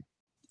man.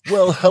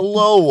 Well,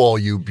 hello, all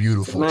you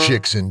beautiful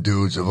chicks and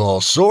dudes of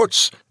all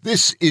sorts.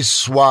 This is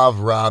Suave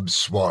Rob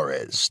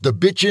Suarez, the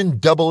bitchin'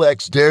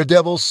 XX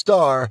Daredevil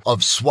star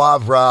of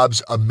Suave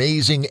Rob's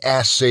amazing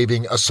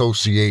ass-saving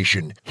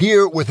association,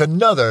 here with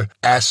another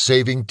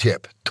ass-saving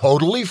tip,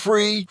 totally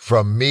free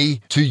from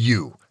me to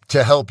you,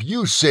 to help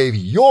you save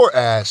your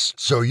ass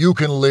so you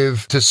can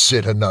live to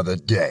sit another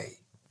day.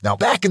 Now,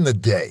 back in the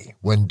day,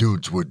 when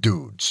dudes were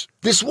dudes,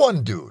 this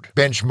one dude,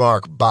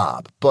 Benchmark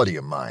Bob, buddy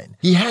of mine,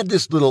 he had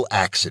this little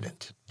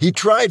accident. He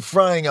tried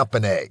frying up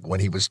an egg when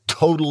he was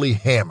totally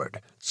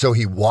hammered, so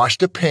he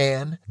washed a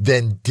pan,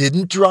 then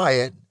didn't dry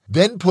it,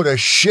 then put a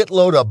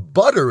shitload of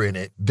butter in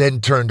it,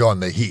 then turned on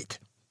the heat.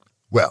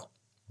 Well,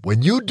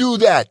 when you do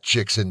that,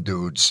 chicks and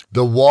dudes,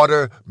 the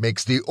water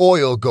makes the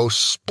oil go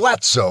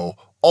splatzo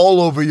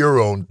all over your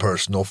own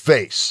personal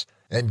face.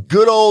 And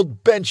good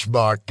old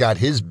Benchmark got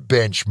his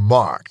bench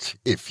marked,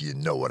 if you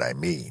know what I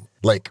mean.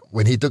 Like,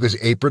 when he took his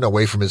apron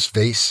away from his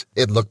face,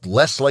 it looked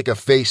less like a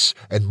face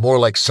and more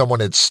like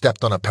someone had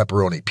stepped on a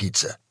pepperoni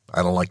pizza.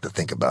 I don't like to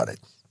think about it.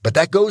 But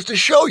that goes to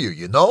show you,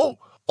 you know?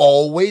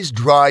 Always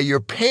dry your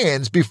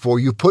pans before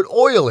you put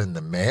oil in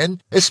them,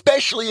 man.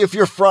 Especially if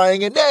you're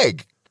frying an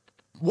egg.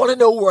 Want to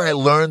know where I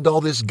learned all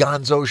this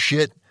gonzo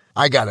shit?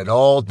 I got it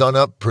all done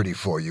up pretty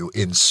for you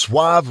in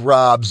Suave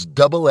Rob's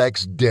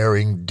XX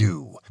Daring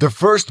Do, the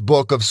first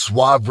book of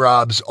Suave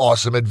Rob's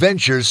Awesome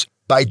Adventures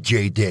by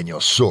J.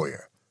 Daniel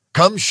Sawyer.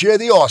 Come share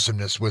the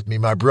awesomeness with me,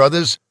 my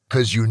brothers,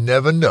 'cause you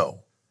never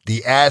know.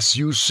 The ass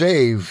you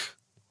save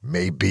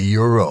may be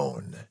your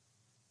own.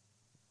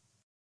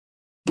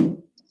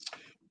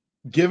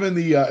 Given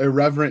the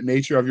irreverent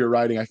nature of your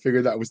writing, I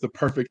figured that was the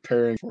perfect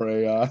pairing for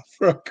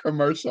a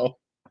commercial.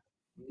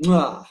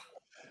 Mwah.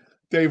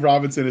 Dave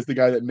Robinson is the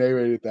guy that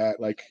narrated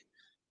that. Like,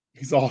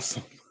 he's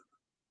awesome.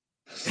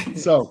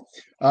 So,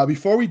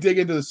 before we dig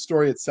into the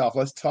story itself,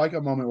 let's take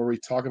a moment where we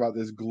talk about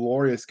this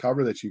glorious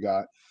cover that you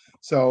got.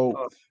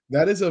 So,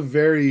 that is a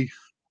very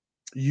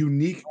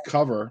unique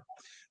cover.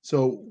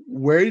 So,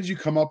 where did you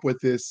come up with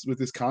this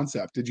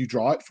concept? Did you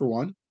draw it for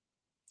one?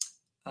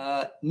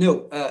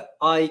 No,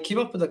 I came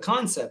up with a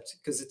concept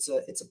because it's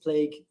a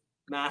plague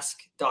mask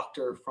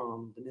doctor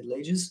from the Middle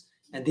Ages.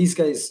 And these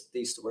guys, they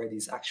used to wear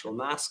these actual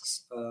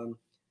masks.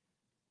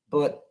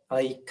 But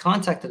I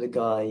contacted a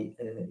guy,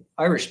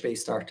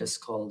 Irish-based artist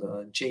called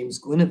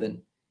James Gwynevin,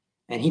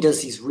 and he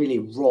does these really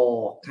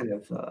raw, kind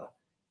of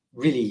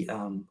really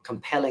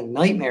compelling,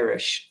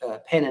 nightmarish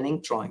pen and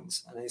ink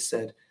drawings. And I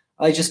said,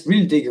 I just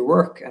really dig your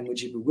work, and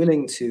would you be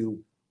willing to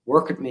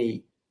work with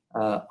me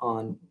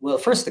on, well,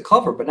 first the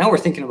cover, but now we're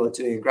thinking about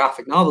doing a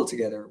graphic novel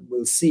together.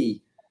 We'll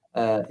see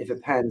if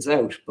it pans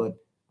out. But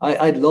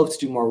I'd love to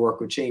do more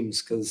work with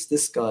James, because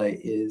this guy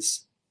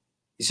he's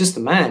just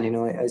a man, you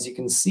know. As you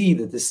can see,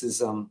 that this is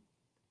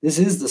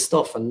the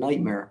stuff, a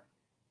nightmare.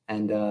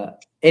 And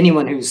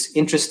anyone who's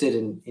interested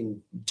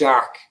in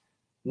dark,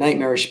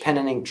 nightmarish pen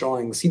and ink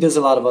drawings, he does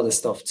a lot of other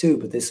stuff too,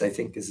 but this, I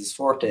think, is his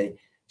forte.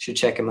 Should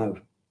check him out.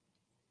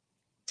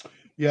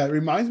 Yeah, it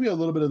reminds me a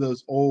little bit of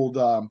those old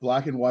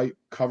black and white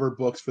cover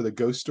books for the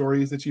ghost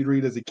stories that you'd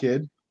read as a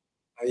kid.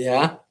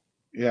 Yeah.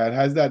 Yeah, it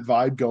has that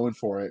vibe going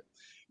for it.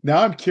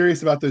 Now I'm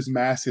curious about those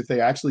masks, if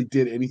they actually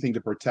did anything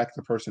to protect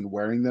the person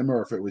wearing them,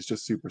 or if it was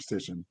just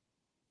superstition.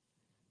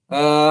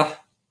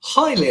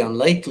 Highly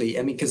unlikely.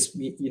 I mean, because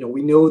we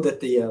know that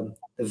the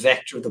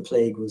vector of the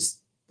plague was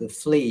the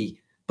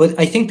flea, but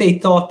I think they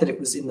thought that it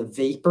was in the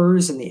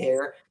vapors in the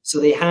air. So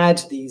they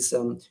had these,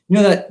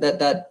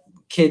 that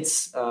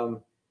kids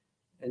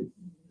and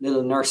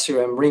little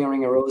nursery, ring a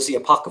ring a rosy, a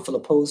pocket full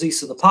of posy.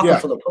 So the pocket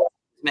full of posy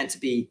is meant to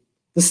be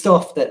the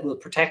stuff that will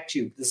protect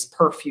you. This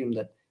perfume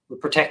that will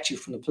protect you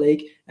from the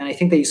plague. And I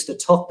think they used to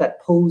tuck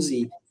that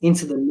posy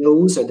into the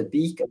nose or the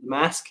beak of the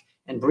mask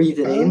and breathe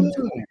it in.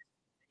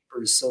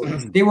 So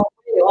they were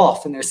way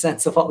off in their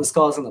sense of what was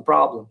causing the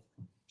problem.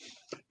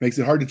 Makes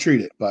it hard to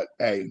treat it, but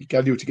hey, you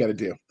gotta do what you gotta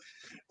do.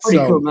 Pretty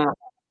cool mask.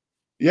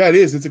 Yeah, it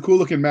is. It's a cool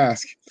looking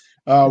mask.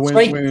 When a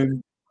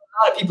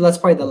lot of people, that's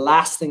probably the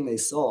last thing they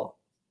saw.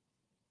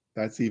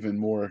 That's even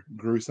more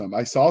gruesome.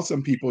 I saw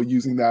some people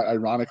using that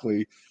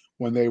ironically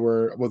when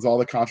was all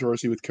the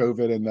controversy with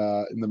COVID and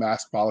the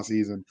mask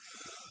policies, and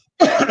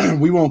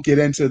we won't get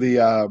into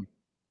the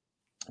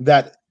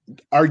that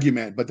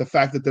argument, but the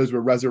fact that those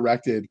were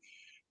resurrected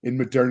in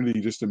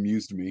modernity just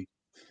amused me.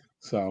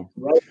 So,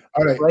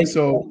 all right.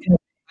 So,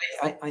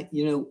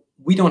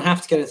 we don't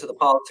have to get into the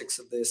politics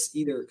of this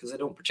either, because I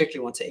don't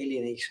particularly want to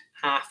alienate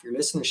half your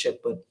listenership,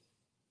 but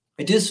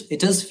it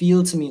does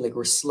feel to me like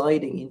we're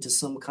sliding into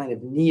some kind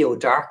of neo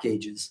dark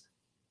ages.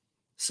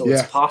 So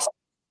it's possible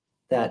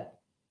that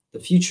the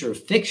future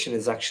of fiction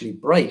is actually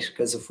bright,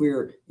 because if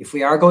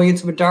we are going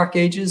into the dark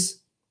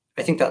ages,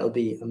 I think that'll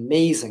be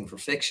amazing for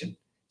fiction.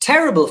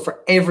 Terrible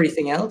for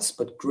everything else,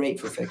 but great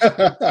for fiction.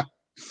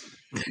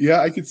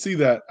 Yeah, I could see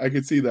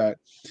that.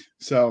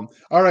 So,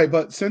 all right,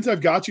 but since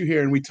I've got you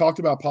here and we talked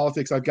about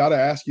politics, I've got to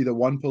ask you the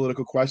one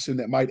political question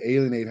that might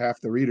alienate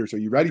half the readers. Are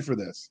you ready for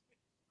this?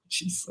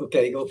 Jeez,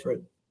 okay, go for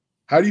it.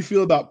 How do you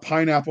feel about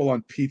pineapple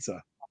on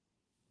pizza?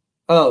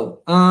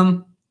 Oh,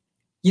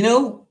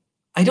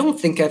 I don't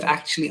think I've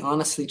actually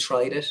honestly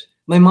tried it.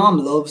 My mom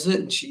loves it,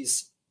 and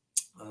she's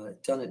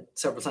done it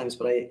several times,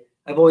 but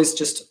I've always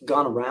just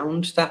gone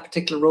around that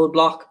particular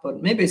roadblock.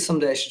 But maybe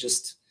someday I should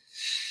just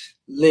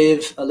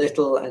live a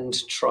little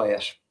and try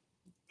it.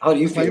 How do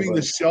you feel? Claiming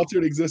the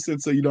sheltered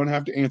existence so you don't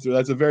have to answer.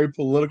 That's a very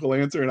political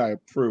answer, and I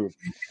approve.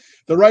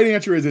 The right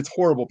answer is it's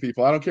horrible,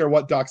 people. I don't care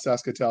what Doc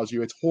Seska tells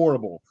you. It's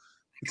horrible.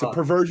 It's a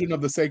perversion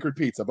of the sacred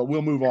pizza, but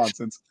we'll move on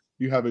since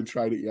you haven't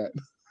tried it yet.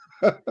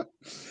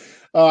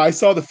 I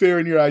saw the fear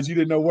in your eyes. You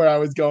didn't know where I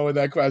was going with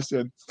that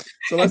question.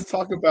 So let's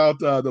talk about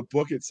the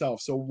book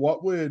itself. So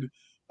what would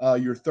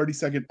your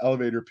 30-second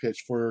elevator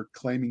pitch for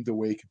Claiming the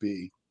Wake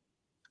be?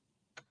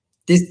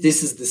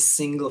 This is the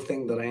single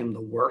thing that I am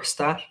the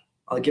worst at.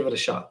 I'll give it a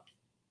shot.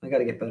 I got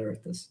to get better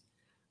at this.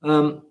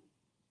 A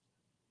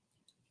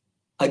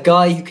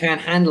guy who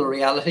can't handle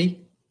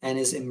reality and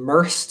is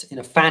immersed in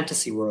a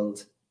fantasy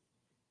world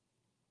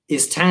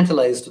is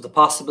tantalized with the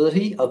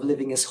possibility of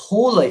living his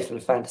whole life in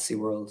a fantasy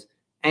world.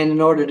 And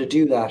in order to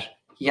do that,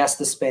 he has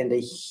to spend a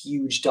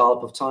huge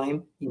dollop of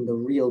time in the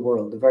real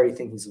world, the very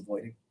thing he's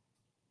avoiding.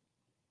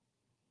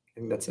 I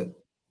think that's it.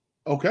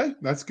 Okay,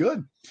 that's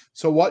good.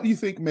 So what do you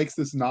think makes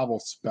this novel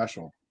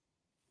special?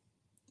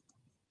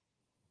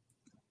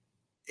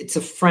 It's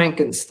a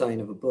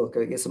Frankenstein of a book.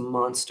 I guess a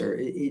monster.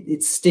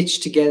 It's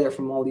stitched together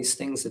from all these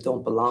things that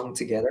don't belong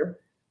together.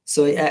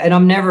 So, and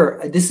I'm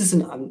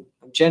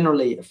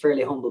generally a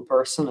fairly humble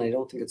person. I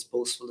don't think it's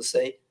boastful to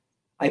say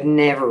I've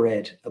never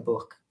read a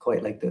book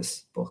quite like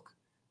this book.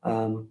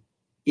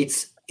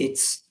 It's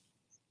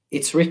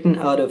written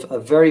out of a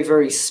very,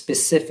 very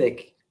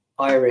specific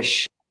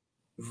Irish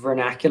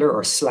vernacular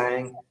or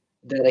slang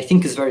that I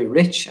think is very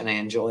rich and I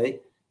enjoy.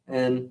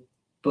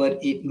 But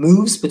it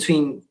moves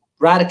between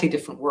radically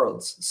different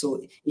worlds.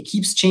 So it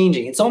keeps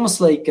changing. It's almost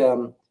like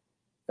a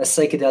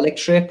psychedelic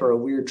trip or a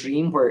weird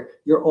dream where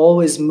you're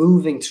always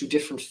moving through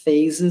different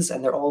phases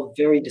and they're all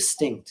very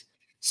distinct.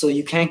 So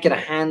you can't get a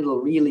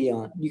handle really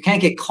on, you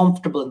can't get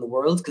comfortable in the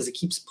world because it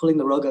keeps pulling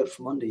the rug out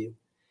from under you.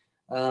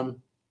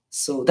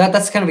 So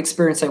that's the kind of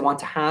experience I want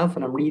to have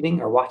when I'm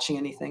reading or watching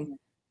anything.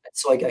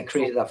 So I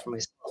created that for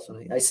myself.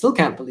 And I still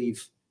can't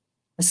believe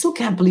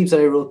that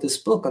I wrote this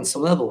book on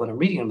some level. When I'm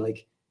reading, I'm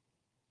like,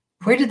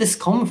 where did this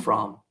come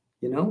from?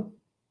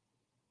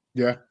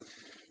 Yeah.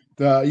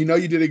 You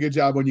did a good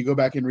job when you go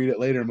back and read it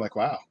later. I'm like,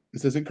 wow,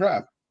 this isn't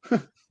crap.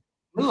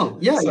 No,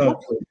 yeah.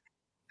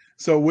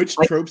 So which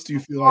tropes do you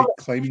feel like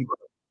claiming?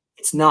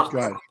 It's not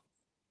crap.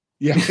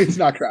 Yeah, it's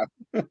not crap.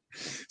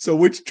 So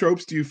which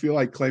tropes do you feel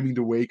like Claiming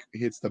the Wake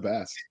hits the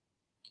best?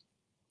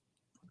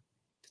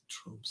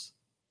 Tropes.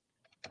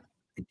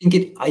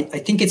 I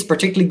think it's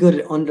particularly good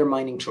at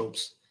undermining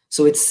tropes.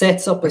 So it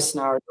sets up a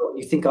scenario, and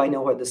you think, I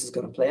know how this is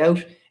going to play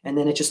out, and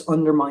then it just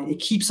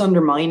keeps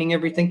undermining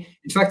everything.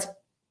 In fact,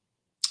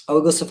 I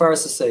would go so far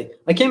as to say,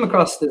 I came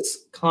across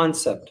this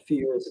concept a few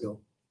years ago.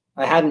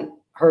 I hadn't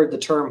heard the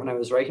term when I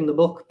was writing the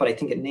book, but I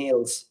think it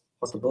nails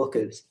what the book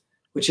is,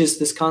 which is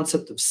this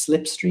concept of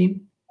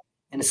slipstream.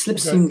 And a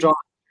slipstream drawing,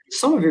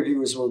 some of your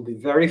viewers will be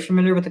very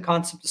familiar with the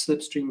concept of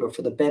slipstream, but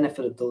for the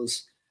benefit of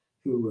those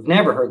who have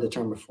never heard the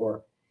term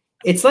before,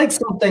 it's like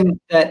something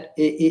that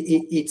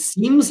it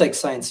seems like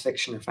science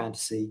fiction or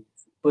fantasy,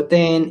 but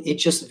then it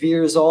just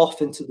veers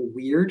off into the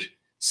weird,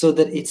 so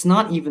that it's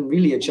not even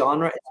really a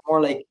genre. It's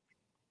more like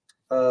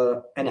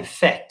an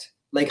effect,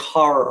 like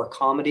horror or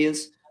comedy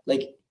is.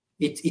 Like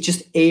it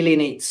just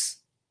alienates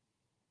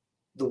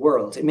the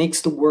world. It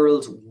makes the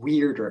world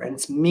weirder, and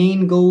its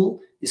main goal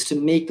is to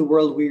make the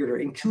world weirder,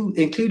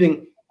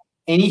 including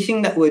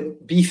anything that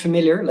would be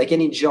familiar, like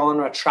any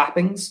genre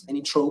trappings,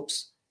 any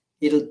tropes.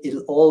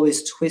 It'll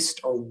always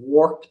twist or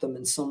warp them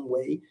in some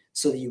way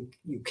so that you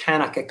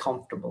cannot get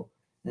comfortable.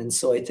 And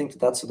so I think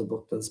that's what the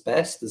book does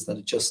best, is that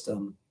it just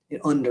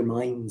it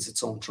undermines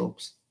its own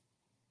tropes.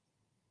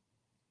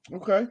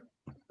 Okay.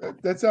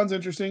 That sounds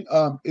interesting.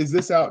 Is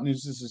this out, and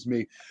this is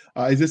me,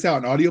 is this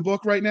out in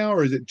audiobook right now,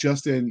 or is it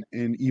just in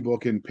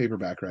ebook and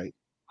paperback, right?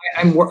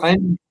 I'm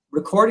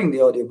recording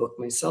the audiobook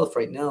myself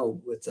right now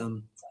with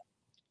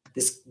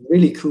this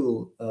really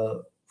cool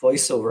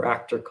voiceover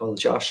actor called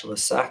Joshua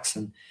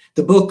Saxon.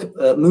 The book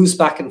moves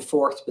back and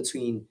forth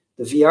between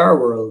the VR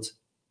world,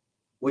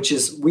 which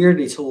is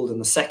weirdly told in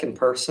the second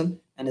person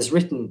and is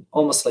written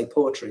almost like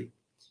poetry,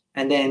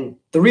 and then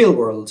the real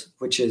world,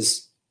 which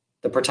is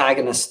the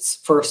protagonist's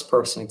first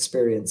person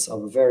experience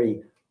of a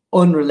very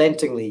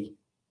unrelentingly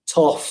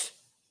tough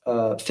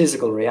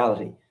physical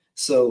reality.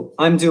 So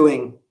I'm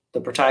doing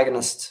the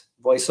protagonist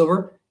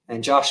voiceover,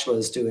 and Joshua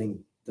is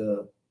doing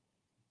the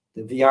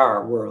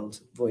VR world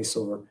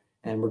voiceover,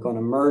 and we're going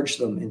to merge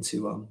them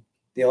into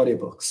the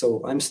audiobook.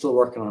 So I'm still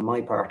working on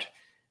my part,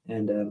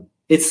 and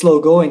it's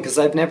slow going because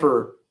I've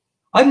never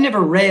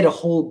read a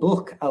whole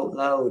book out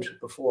loud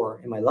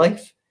before in my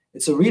life.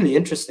 It's a really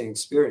interesting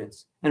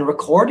experience, and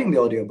recording the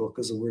audiobook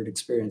is a weird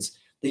experience.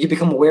 Like, you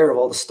become aware of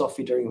all the stuff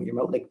you're doing with your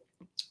mouth, like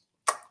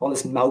all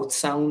this mouth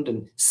sound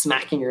and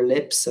smacking your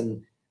lips,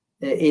 and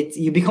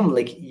you become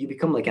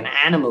like an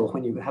animal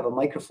when you have a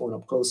microphone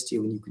up close to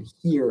you and you can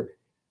hear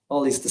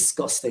all these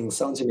disgusting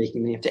sounds you're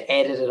making, and you have to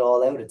edit it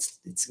all out.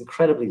 It's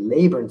incredibly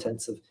labor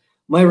intensive.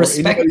 My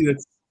respect.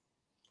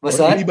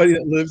 Anybody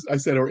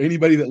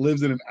that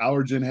lives in an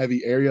allergen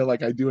heavy area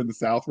like I do in the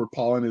South, where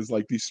pollen is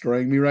like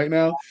destroying me right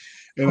now.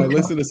 And I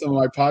listen to some of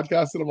my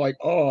podcasts and I'm like,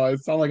 oh,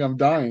 it sounds like I'm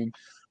dying.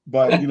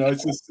 But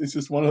it's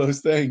just one of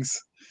those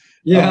things.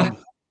 Yeah.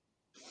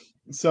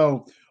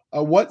 So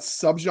what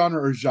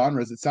subgenre or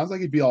genres? It sounds like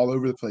it'd be all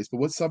over the place, but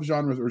what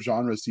subgenres or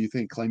genres do you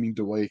think Claiming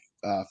to Wake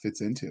fits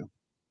into?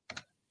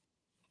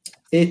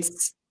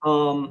 It's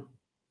I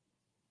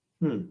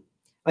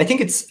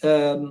think it's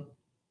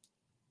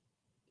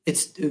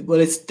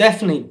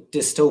definitely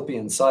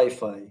dystopian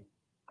sci-fi,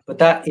 but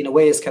that in a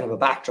way is kind of a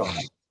backdrop.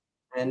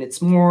 And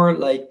it's more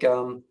like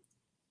a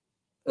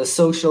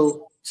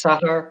social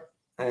satire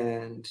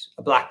and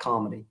a black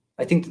comedy.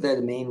 I think that they're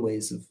the main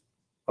ways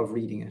of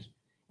reading it.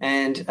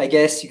 And I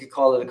guess you could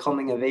call it a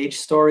coming-of-age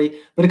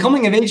story. But a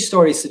coming-of-age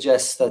story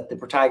suggests that the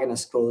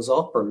protagonist grows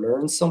up or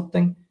learns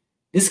something.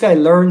 This guy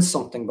learns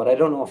something, but I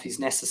don't know if he's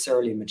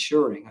necessarily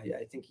maturing.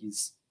 I think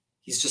he's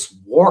just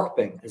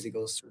warping as he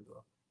goes through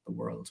the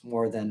world,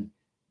 more than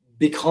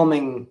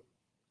becoming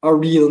a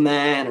real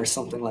man or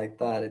something like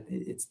that.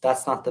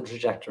 That's not the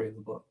trajectory of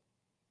the book.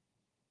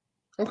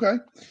 Okay.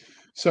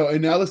 So,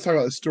 and now let's talk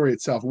about the story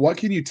itself. What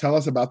can you tell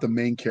us about the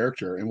main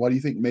character, and what do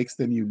you think makes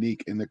them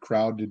unique in the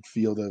crowded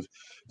field of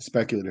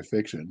speculative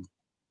fiction?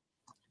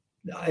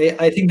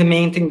 I think the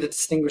main thing that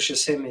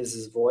distinguishes him is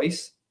his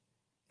voice.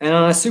 And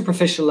on a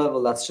superficial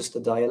level, that's just the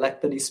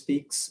dialect that he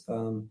speaks.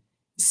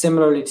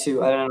 Similarly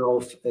to, I don't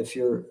know if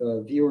your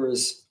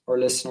viewers or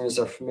listeners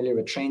are familiar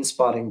with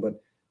Trainspotting, but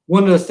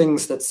one of the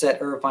things that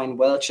set Irvine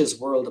Welch's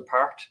world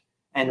apart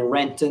and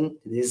Renton,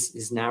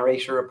 his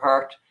narrator,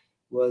 apart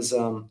was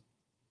a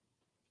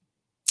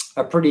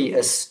pretty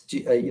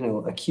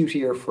acute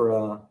ear for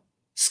a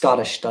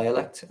Scottish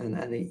dialect and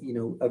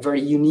a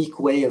very unique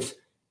way of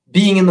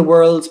being in the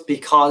world,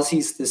 because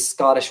he's this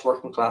Scottish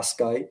working class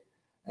guy.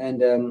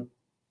 And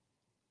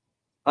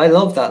I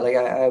love that. Like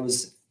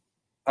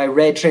I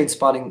read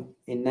Trainspotting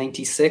in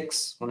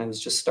 '96 when I was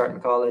just starting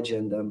college,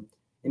 and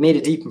it made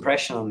a deep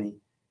impression on me.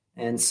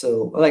 And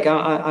so, like,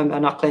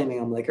 I'm not claiming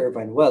I'm like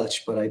Irvine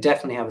Welch, but I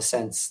definitely have a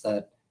sense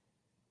that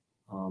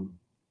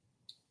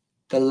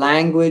the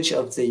language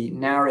of the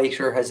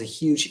narrator has a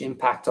huge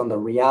impact on the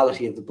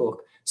reality of the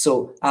book.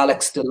 So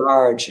Alex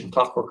DeLarge in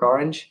Clockwork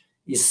Orange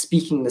is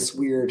speaking this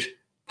weird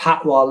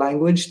patois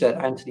language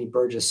that Anthony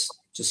Burgess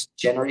just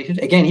generated.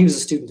 Again, he was a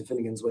student of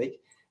Finnegan's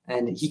Wake,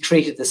 and he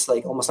created this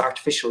like almost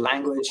artificial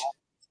language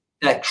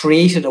that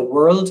created a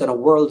world and a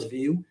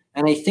worldview.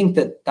 And I think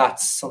that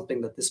that's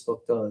something that this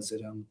book does.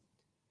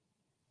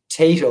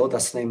 Tato,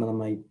 that's the name of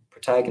my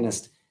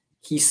protagonist,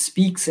 he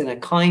speaks in a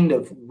kind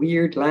of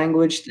weird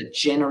language that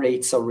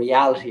generates a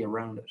reality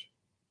around it.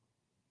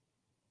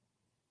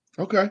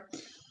 Okay.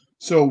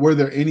 So were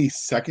there any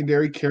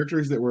secondary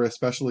characters that were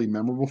especially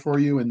memorable for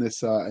you in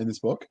this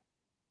book?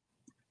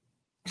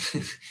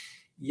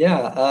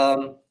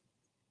 Yeah.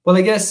 Well,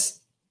 I guess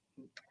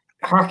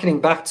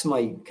harkening back to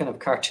my kind of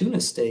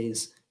cartoonist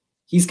days,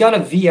 he's got a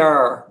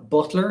VR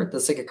butler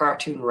that's like a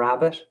cartoon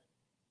rabbit,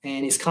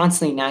 and he's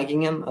constantly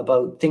nagging him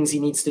about things he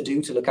needs to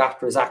do to look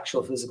after his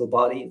actual physical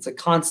body. It's like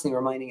constantly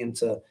reminding him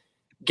to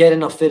get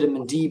enough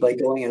vitamin D by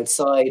going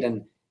outside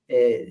and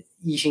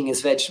eating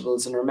his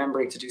vegetables and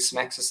remembering to do some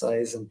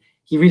exercise. And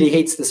he really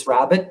hates this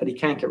rabbit, but he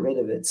can't get rid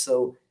of it.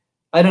 So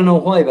I don't know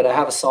why, but I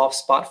have a soft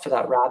spot for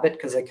that rabbit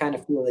because I kind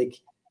of feel like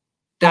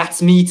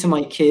that's me to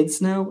my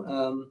kids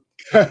now.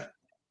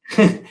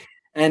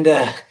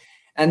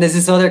 And there's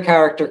this other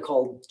character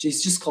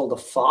he's just called a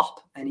fop,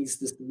 and he's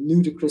this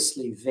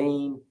ludicrously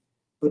vain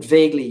but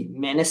vaguely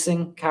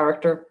menacing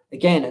character.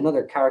 Again,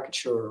 another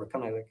caricature or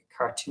kind of like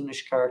a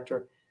cartoonish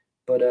character,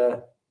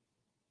 but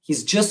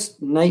he's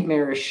just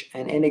nightmarish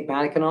and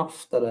enigmatic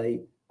enough that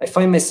I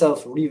find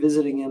myself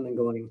revisiting him and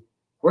going,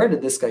 where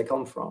did this guy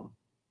come from?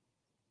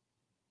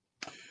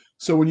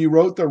 So when you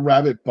wrote The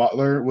Rabbit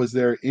Butler, was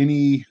there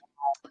any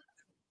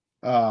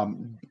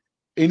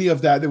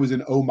of that was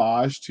an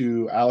homage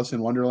to Alice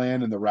in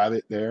Wonderland and the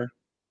rabbit there?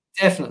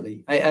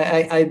 Definitely.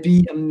 I'd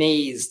be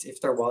amazed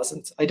if there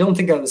wasn't. I don't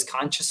think I was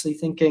consciously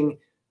thinking,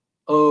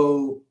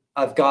 oh,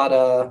 I've got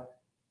to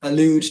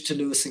allude to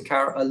Lewis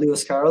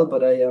Carroll,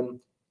 but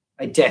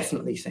I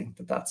definitely think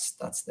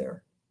that's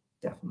there.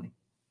 Definitely.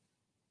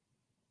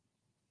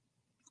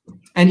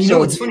 And you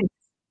know, it's funny.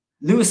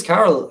 Lewis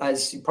Carroll,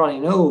 as you probably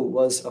know,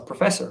 was a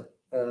professor,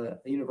 a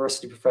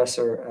university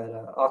professor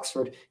at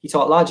Oxford. He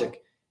taught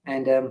logic.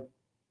 And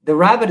the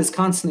rabbit is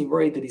constantly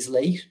worried that he's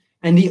late.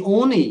 And the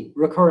only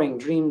recurring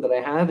dream that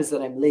I have is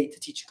that I'm late to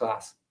teach a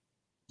class.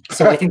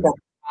 So I think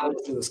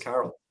that's Lewis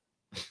Carroll.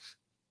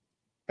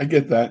 I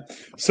get that.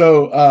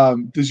 So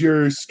does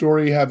your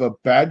story have a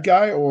bad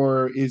guy,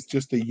 or is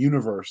just the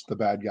universe the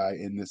bad guy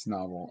in this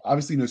novel?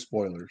 Obviously, no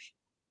spoilers.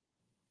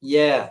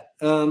 Yeah.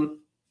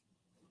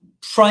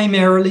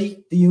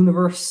 Primarily, the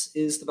universe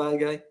is the bad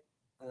guy.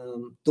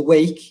 The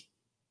Wake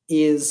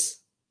is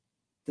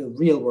the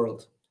real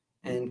world.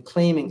 And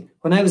claiming,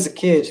 when I was a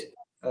kid,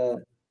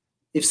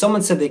 if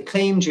someone said they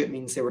claimed you, it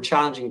means they were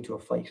challenging you to a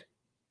fight.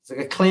 It's like,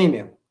 I claim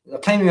you. I'll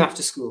claim you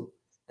after school.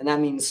 And that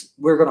means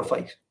we're going to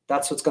fight.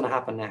 That's what's going to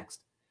happen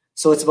next.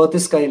 So it's about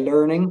this guy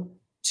learning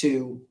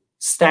to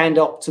stand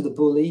up to the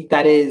bully.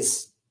 That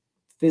is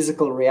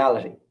physical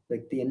reality,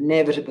 like the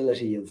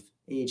inevitability of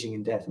aging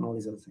and death and all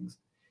these other things.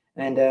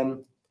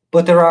 And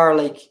but there are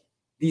like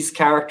these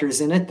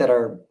characters in it that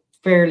are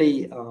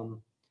fairly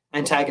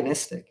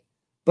antagonistic.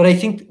 But I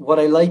think what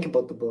I like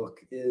about the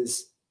book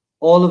is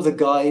all of the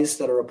guys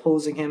that are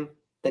opposing him,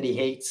 that he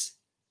hates,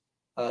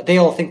 they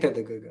all think they're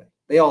the good guy.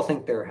 They all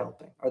think they're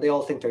helping, or they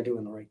all think they're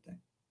doing the right thing.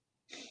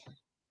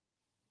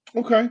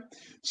 Okay.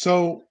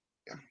 So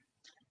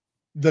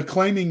the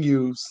claiming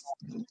you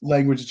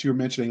language that you were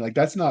mentioning, like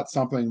that's not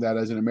something that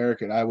as an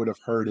American I would have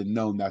heard and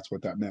known that's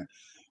what that meant.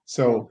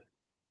 So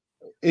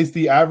is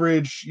the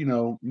average,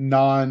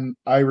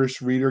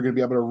 non-Irish reader going to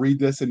be able to read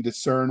this and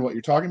discern what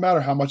you're talking about,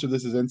 or how much of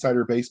this is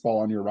insider baseball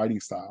on your writing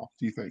style,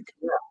 do you think?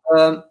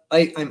 Yeah.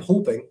 I'm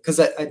hoping, because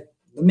the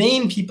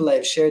main people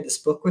I've shared this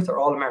book with are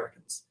all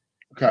Americans.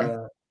 Okay.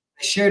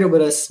 I shared it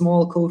with a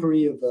small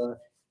coterie of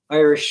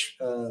Irish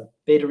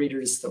beta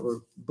readers that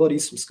were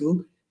buddies from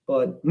school,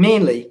 but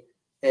mainly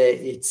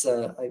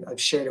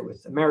I've shared it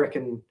with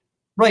American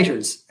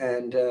writers,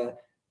 and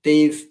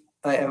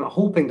I am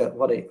hoping that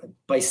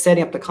by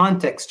setting up the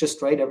context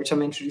just right, every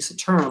time I introduce a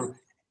term,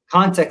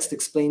 context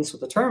explains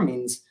what the term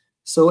means.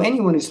 So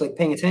anyone who's like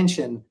paying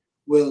attention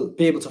will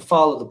be able to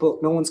follow the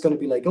book. No one's going to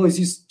be like, oh,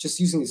 he's just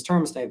using these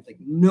terms. And I have like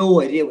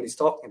no idea what he's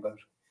talking about.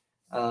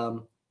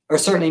 Or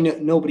certainly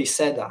nobody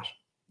said that.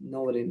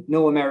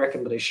 No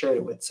American that I shared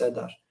it with said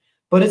that.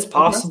 But it's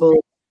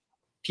possible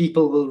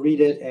people will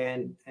read it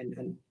and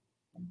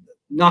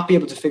not be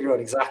able to figure out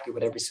exactly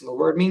what every single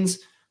word means.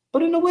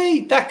 But in a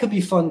way, that could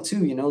be fun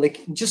too,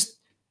 like just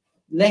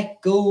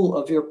let go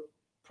of your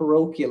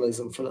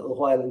parochialism for a little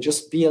while and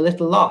just be a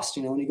little lost.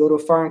 When you go to a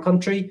foreign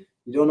country,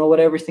 you don't know what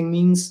everything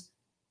means.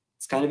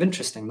 It's kind of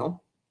interesting,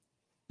 no?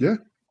 Yeah,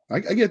 I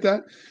get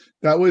that.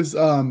 That was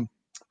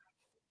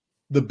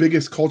the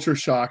biggest culture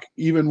shock,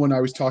 even when I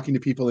was talking to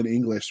people in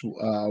English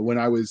when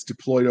I was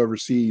deployed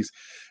overseas,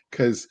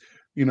 because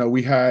we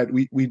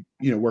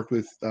worked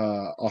with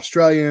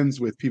Australians,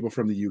 with people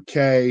from the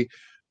UK,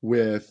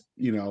 with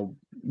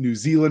New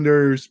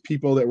Zealanders,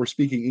 people that were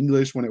speaking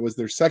English when it was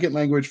their second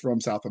language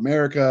from South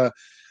America,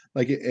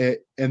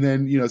 and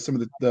then some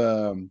of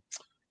the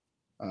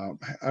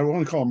I don't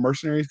want to call them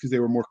mercenaries because they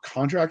were more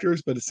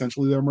contractors, but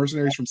essentially they're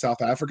mercenaries from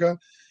South Africa,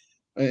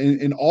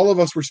 and all of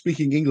us were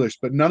speaking English,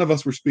 but none of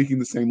us were speaking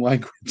the same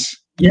language.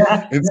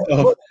 Yeah. And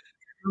so,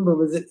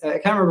 I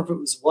can't remember if it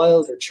was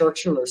Wilde or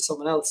Churchill or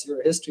someone else.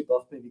 You're a history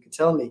buff, maybe you could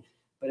tell me.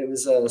 but it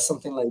was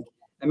something like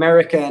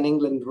America and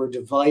England were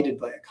divided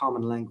by a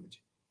common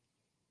language.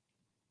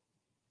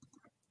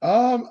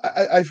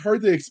 I've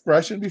heard the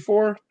expression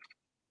before.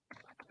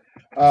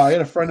 I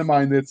had a friend of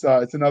mine that's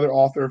it's another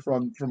author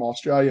from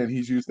Australia, and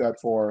he's used that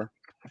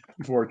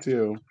before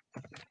too.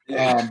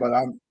 Yeah. But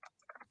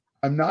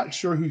I'm not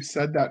sure who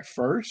said that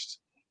first.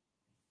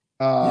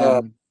 Yeah.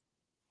 Um,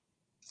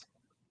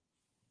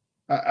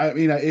 I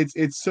mean,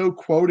 it's so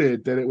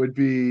quoted that it would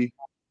be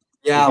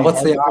Yeah. What's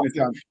hard the to pin it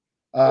down.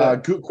 yeah.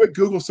 Quick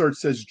Google search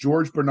says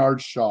George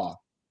Bernard Shaw.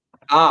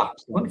 So,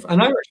 Wonderful.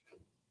 An Irish.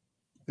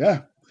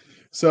 yeah.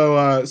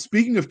 So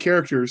speaking of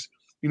characters,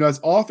 as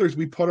authors,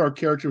 we put our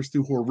characters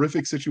through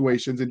horrific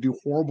situations and do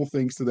horrible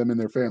things to them and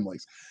their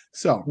families.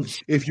 So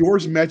if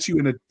yours met you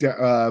in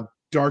a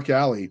dark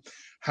alley,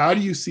 how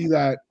do you see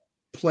that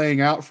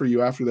playing out for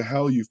you after the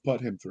hell you've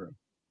put him through?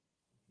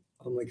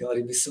 Oh my God,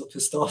 he'd be so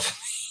pissed off.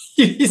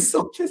 He'd be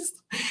so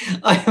pissed.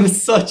 I am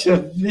such a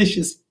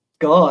vicious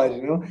God,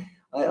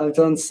 I've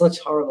done such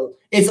horrible.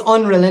 It's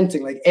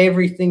unrelenting. Like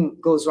everything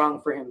goes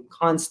wrong for him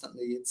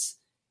constantly.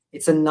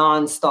 It's a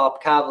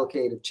non-stop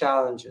cavalcade of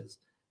challenges.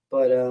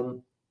 But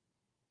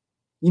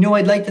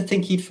I'd like to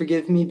think he'd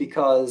forgive me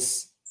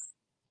because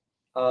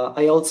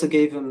I also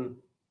gave him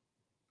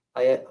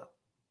I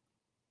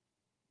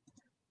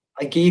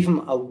gave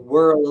him a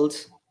world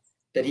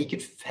that he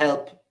could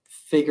help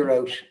figure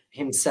out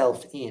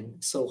himself in.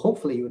 So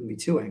hopefully he wouldn't be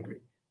too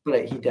angry,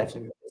 but he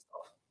definitely would be pissed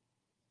off.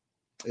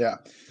 Yeah.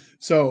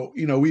 So,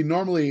 we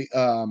normally,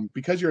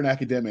 because you're an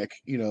academic,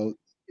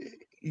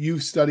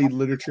 you've studied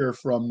literature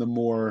from the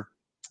more,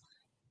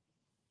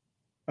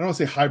 I don't want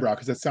to say highbrow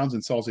because that sounds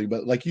insulting,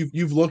 but like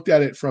you've looked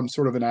at it from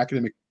sort of an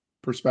academic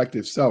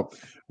perspective. So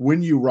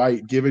when you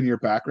write, given your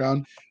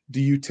background,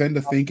 do you tend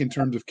to think in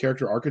terms of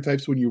character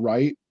archetypes when you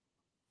write?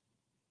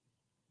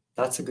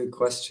 That's a good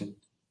question.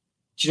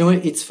 Do you know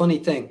what? It's a funny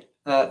thing.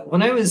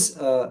 When I was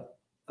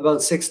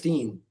about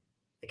 16,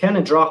 I kind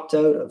of dropped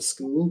out of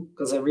school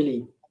because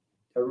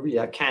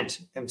I can't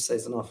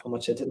emphasize enough how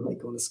much I didn't like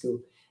going to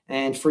school.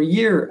 And for a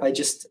year, I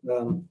just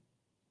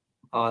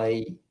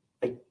I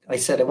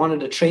said I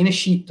wanted to train a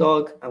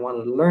sheepdog, I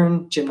wanted to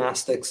learn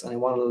gymnastics, and I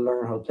wanted to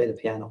learn how to play the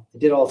piano. I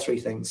did all three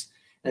things.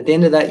 And at the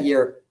end of that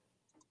year,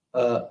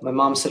 my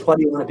mom said, "What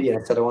do you want to be?" And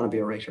I said, "I want to be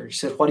a writer." She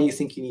said, "What do you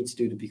think you need to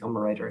do to become a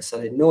writer?" I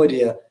said, "I had no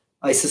idea.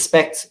 I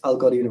suspect I'll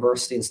go to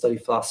university and study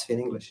philosophy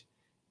and English.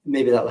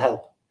 Maybe that'll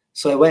help."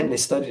 So I went and I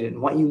studied it.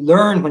 And what you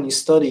learn when you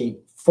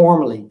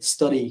formally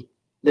study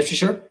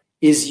literature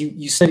is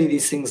you study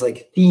these things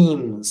like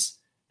themes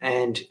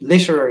and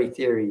literary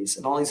theories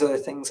and all these other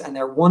things, and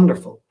they're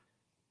wonderful.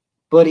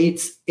 But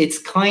it's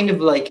kind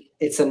of like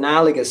it's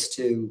analogous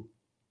to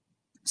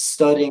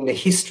studying the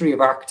history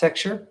of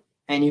architecture,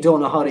 and you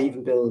don't know how to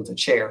even build a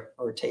chair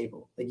or a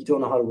table. Like you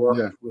don't know how to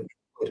work with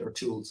or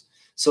tools.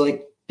 So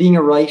like being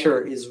a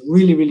writer is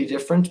really, really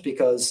different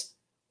because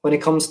when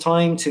it comes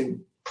time to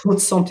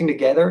put something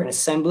together and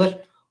assemble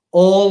it,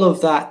 all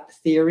of that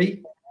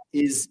theory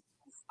is,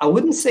 I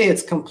wouldn't say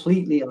it's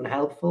completely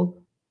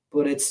unhelpful,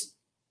 but it's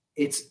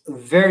a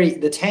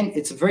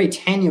very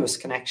tenuous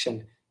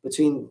connection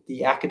between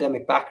the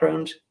academic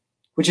background,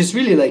 which is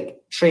really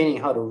like training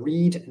how to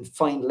read and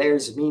find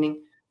layers of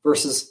meaning,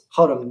 versus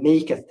how to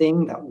make a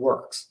thing that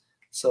works.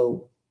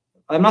 So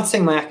I'm not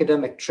saying my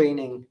academic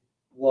training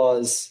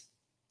was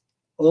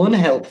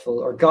unhelpful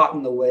or got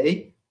in the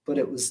way, but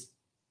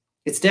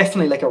it's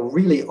definitely like a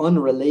really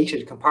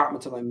unrelated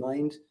compartment of my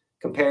mind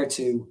compared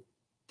to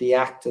the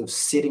act of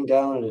sitting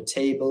down at a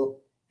table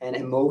and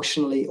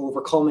emotionally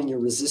overcoming your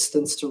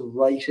resistance to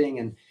writing.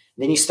 And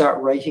then you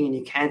start writing and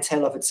you can't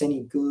tell if it's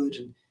any good,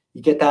 and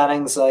you get that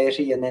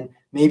anxiety, and then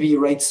maybe you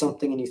write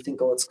something and you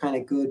think, oh, it's kind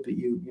of good, but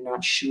you're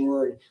not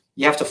sure.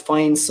 You have to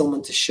find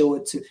someone to show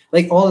it to.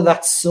 Like all of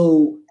that's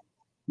so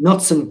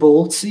nuts and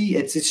boltsy.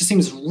 It just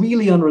seems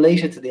really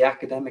unrelated to the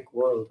academic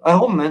world. I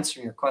hope I'm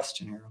answering your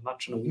question here. I'm not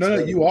trying to. No,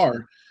 you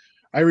are.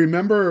 I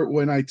remember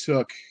when I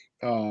took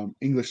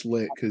English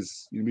Lit,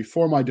 because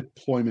before my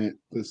deployment,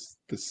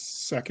 the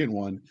second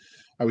one,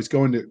 I was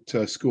going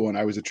to school and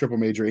I was a triple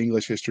major: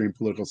 English, history, and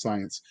political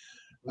science.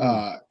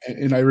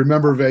 And I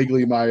remember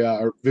vividly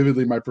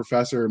my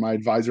professor, my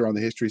advisor on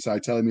the history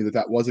side, telling me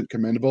that wasn't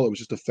commendable. It was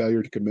just a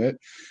failure to commit.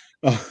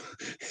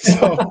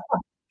 So,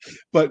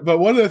 but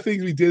one of the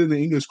things we did in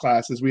the English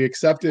class is we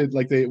accepted,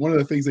 one of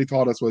the things they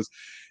taught us was,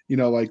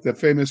 like the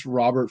famous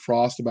Robert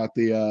Frost about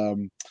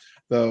the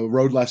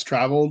road less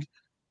traveled.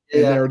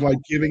 And they're like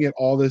giving it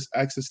all this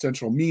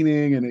existential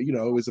meaning. And,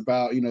 it was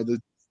about,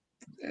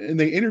 and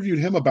they interviewed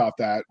him about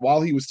that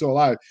while he was still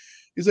alive.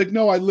 He's like,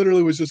 no, I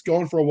literally was just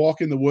going for a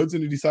walk in the woods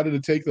and he decided to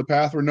take the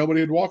path where nobody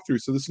had walked through.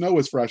 So the snow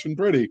was fresh and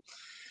pretty.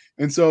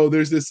 And so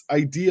there's this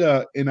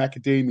idea in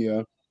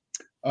academia,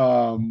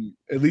 at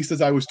least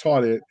as I was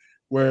taught it,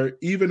 where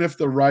even if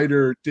the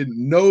writer didn't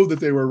know that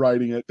they were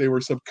writing it, they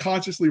were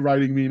subconsciously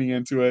writing meaning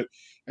into it.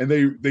 And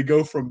they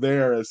go from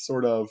there as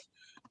sort of,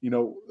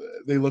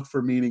 they look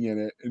for meaning in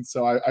it. And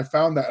so I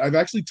found that I've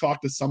actually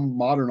talked to some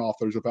modern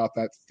authors about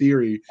that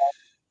theory,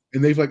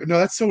 and they've like, no,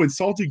 that's so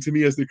insulting to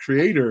me as the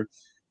creator.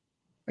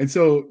 And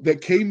so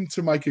that came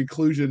to my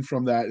conclusion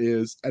from that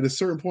is at a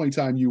certain point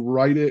in time, you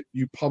write it,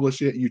 you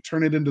publish it, you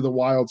turn it into the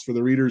wilds for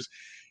the readers,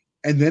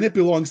 and then it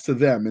belongs to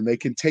them and they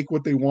can take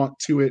what they want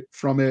to it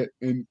from it,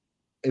 and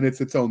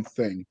it's its own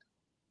thing.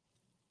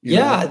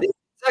 Yeah, this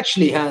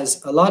actually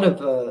has a lot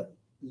of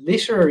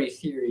literary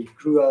theory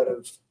grew out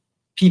of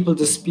people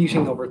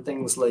disputing over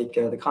things like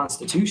the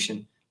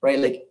Constitution, right?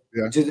 Like,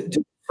 do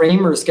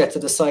framers get to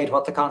decide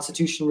what the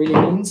Constitution really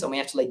means, and we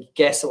have to like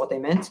guess at what they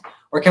meant,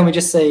 or can we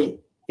just say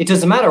it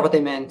doesn't matter what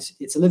they meant?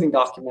 It's a living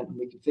document, and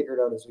we can figure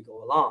it out as we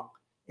go along.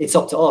 It's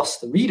up to us,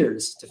 the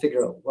readers, to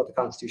figure out what the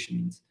Constitution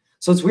means.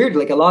 So it's weird.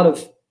 Like a lot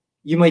of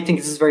you might think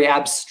this is very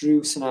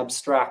abstruse and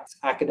abstract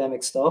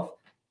academic stuff,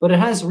 but it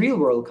has real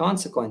world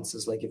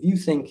consequences. Like if you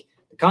think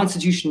the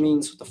Constitution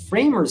means what the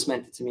framers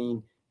meant it to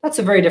mean, that's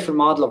a very different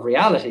model of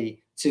reality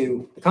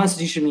to the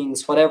Constitution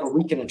means whatever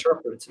we can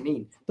interpret it to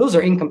mean. Those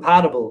are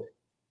incompatible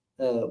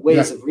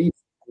ways of reading,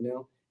 you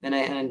know,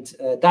 and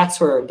that's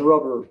where the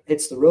rubber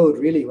hits the road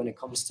really when it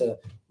comes to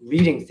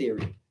reading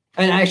theory.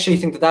 And I actually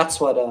think that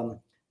that's what the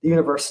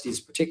university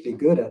is particularly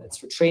good at. It's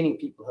for training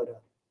people how to,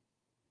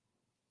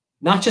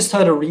 not just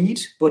how to read,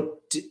 but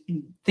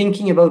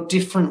thinking about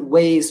different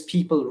ways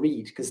people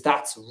read, because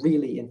that's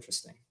really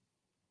interesting.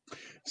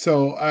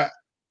 So I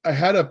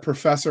had a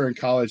professor in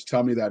college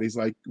tell me that. He's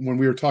like, when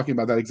we were talking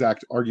about that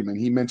exact argument,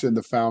 he mentioned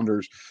the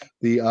founders,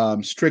 the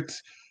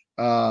strict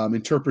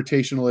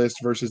interpretationalist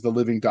versus the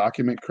living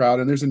document crowd.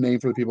 And there's a name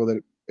for the people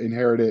that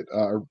inherit it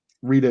or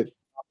read it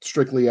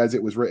strictly as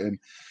it was written.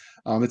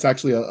 It's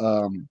actually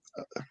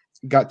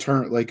got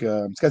turned like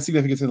it's got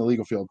significance in the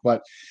legal field.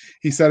 But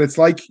he said it's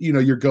like, you know,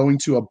 you're going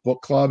to a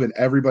book club and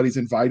everybody's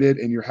invited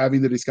and you're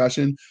having the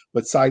discussion,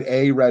 but side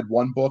A read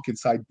one book and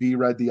side B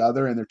read the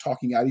other, and they're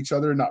talking at each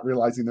other, not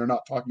realizing they're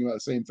not talking about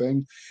the same thing.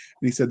 And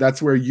he said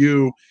that's where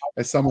you,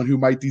 as someone who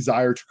might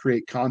desire to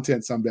create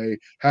content someday,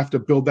 have to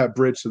build that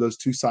bridge so those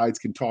two sides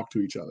can talk to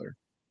each other.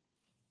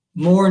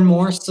 More and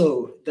more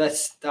so.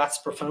 That's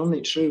profoundly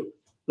true.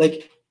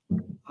 Like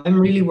I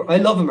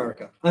love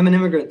America. I'm an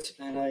immigrant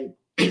and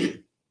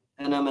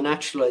and I'm a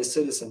naturalized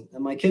citizen,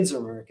 and my kids are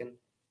American,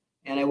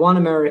 and I want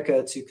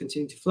America to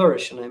continue to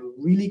flourish. And I'm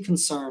really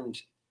concerned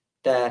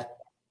that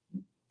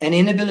an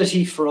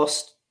inability for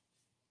us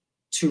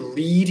to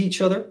read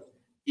each other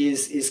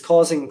is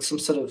causing some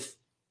sort of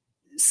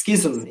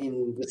schism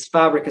in this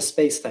fabric of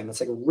space-time. It's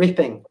like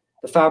ripping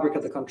the fabric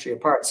of the country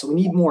apart. So we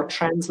need more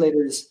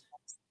translators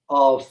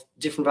of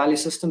different value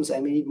systems,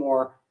 and we need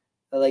more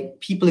like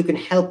people who can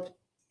help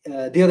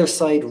the other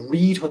side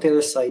read what the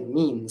other side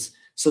means,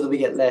 so that we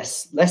get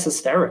less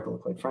hysterical,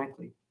 quite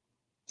frankly.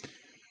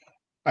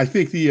 I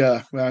think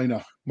the well, you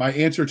know, my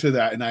answer to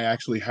that, and I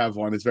actually have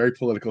one, is very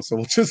political. So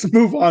we'll just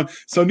move on.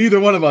 So neither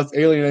one of us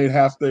alienate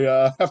half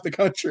the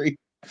country.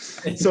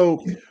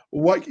 So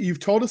what you've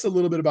told us a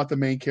little bit about the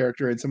main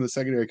character and some of the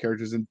secondary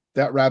characters, and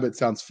that rabbit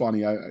sounds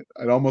funny.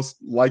 I'd almost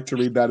like to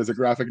read that as a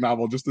graphic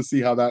novel just to see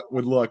how that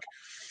would look.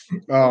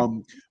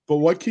 But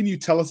what can you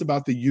tell us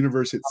about the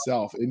universe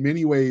itself? In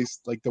many ways,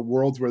 like the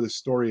worlds where the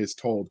story is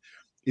told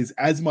is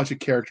as much a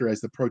character as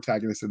the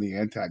protagonist and the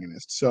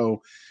antagonist.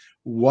 So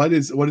what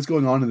is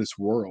going on in this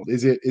world?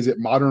 Is it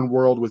modern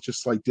world with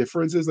just slight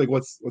differences? Like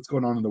what's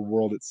going on in the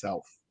world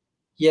itself?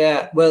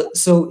 Yeah, well,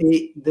 so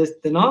the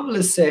novel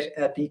is set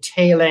at the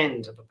tail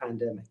end of a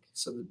pandemic.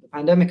 So the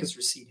pandemic is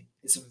receding.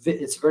 It's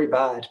a very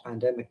bad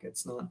pandemic.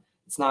 It's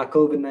not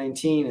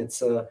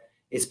COVID-19.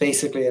 It's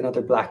basically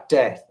another Black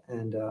Death,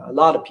 and a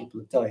lot of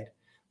people have died.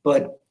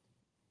 But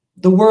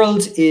the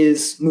world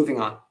is moving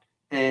on,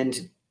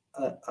 and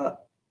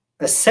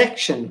a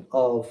section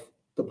of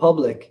the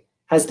public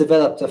has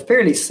developed a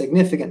fairly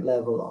significant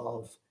level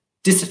of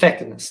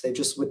disaffectedness. They've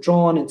just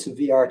withdrawn into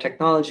VR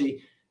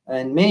technology,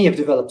 and many have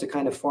developed a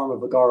kind of form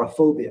of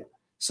agoraphobia.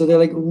 So they're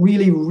like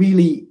really,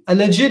 really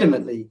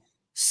legitimately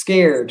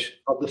scared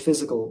of the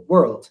physical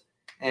world.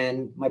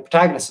 And my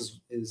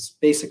protagonist is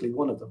basically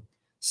one of them.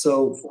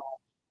 So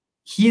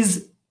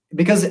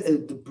because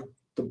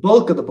the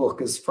bulk of the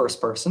book is first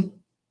person,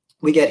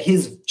 we get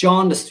his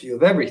jaundiced view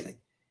of everything.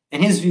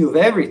 And his view of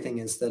everything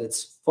is that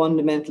it's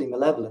fundamentally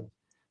malevolent.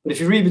 But if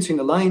you read between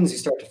the lines, you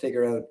start to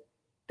figure out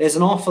there's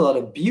an awful lot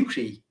of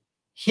beauty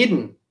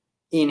hidden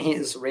in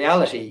his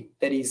reality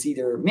that he's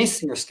either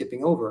missing or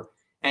skipping over.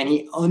 And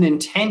he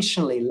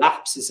unintentionally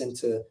lapses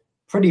into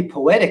pretty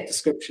poetic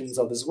descriptions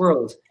of his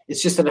world.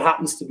 It's just that it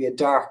happens to be a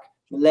dark,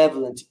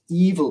 malevolent,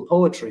 evil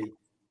poetry,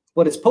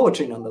 but it's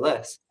poetry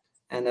nonetheless.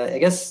 And I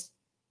guess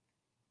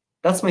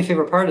that's my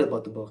favorite part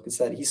about the book, is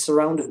that he's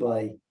surrounded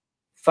by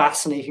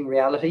fascinating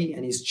reality,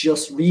 and he's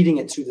just reading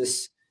it through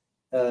this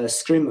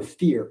scrim of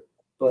fear.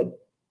 But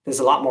there's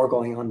a lot more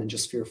going on than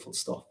just fearful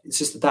stuff. It's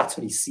just that that's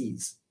what he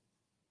sees.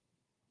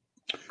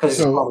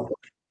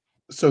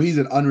 So he's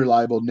an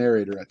unreliable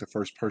narrator at the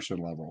first person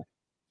level.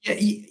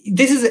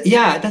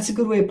 Yeah, that's a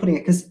good way of putting it,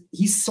 because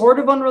he's sort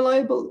of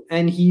unreliable,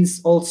 and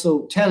he's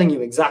also telling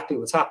you exactly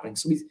what's happening.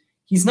 So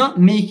he's not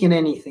making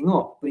anything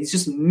up, but he's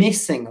just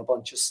missing a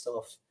bunch of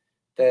stuff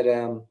that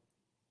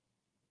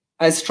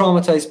as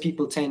traumatized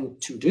people tend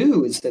to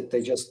do, is that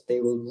they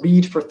will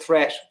read for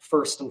threat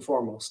first and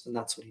foremost, and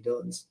that's what he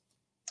does.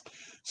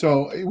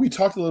 So we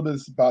talked a little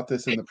bit about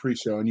this in the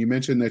pre-show, and you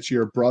mentioned that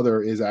your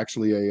brother is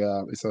actually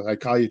a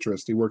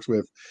psychiatrist. He works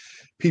with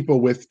people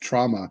with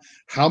trauma.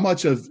 How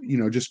much of,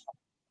 just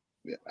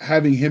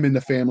having him in the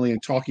family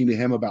and talking to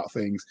him about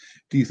things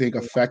do you think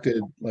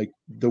affected like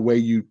the way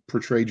you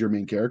portrayed your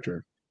main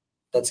character?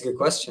 That's a good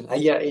question.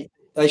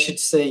 I should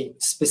say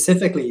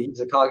specifically,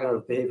 he's a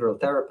cognitive behavioral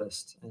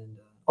therapist, and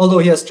although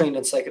he has trained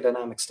in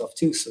psychodynamic stuff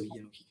too, so he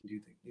can do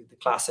the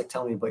classic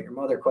 "tell me about your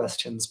mother"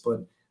 questions.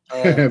 But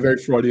very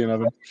Freudian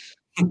of him.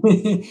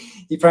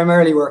 he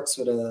primarily works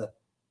with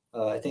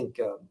I think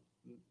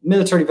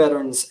military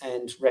veterans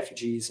and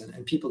refugees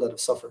and people that have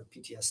suffered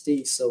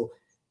PTSD. So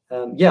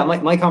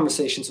my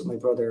conversations with my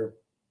brother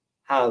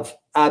have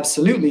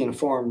absolutely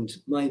informed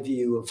my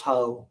view of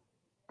how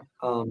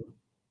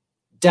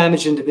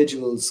damaged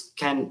individuals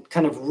can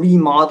kind of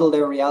remodel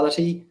their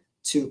reality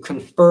to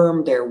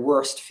confirm their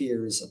worst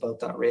fears about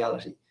that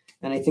reality.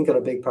 And I think that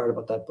a big part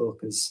about that book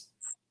is,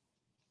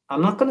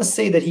 I'm not going to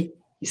say that he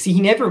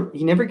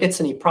never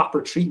gets any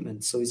proper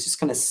treatment. So he's just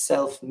kind of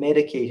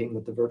self-medicating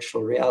with the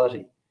virtual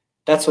reality.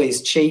 That's why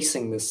he's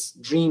chasing this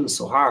dream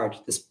so hard,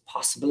 this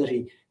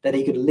possibility that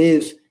he could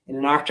live in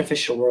an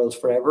artificial world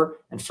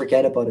forever and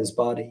forget about his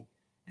body.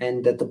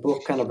 And that the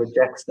book kind of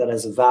rejects that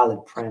as a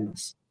valid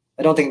premise.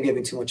 I don't think I'm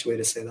giving too much away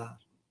to say that.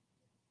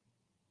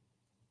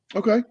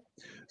 Okay.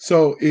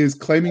 So is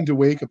Claiming to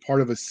Wake a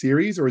part of a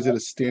series, or is it a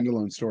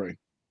standalone story?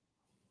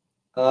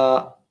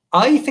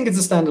 I think it's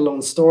a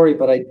standalone story,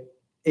 but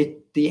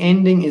the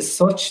ending is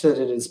such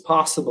that it is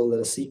possible that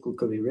a sequel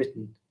could be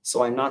written.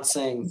 So I'm not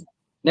saying,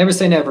 never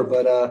say never,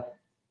 but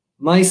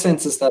my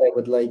sense is that I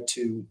would like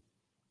to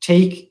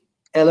take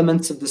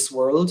elements of this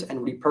world and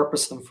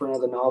repurpose them for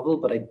another novel,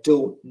 but I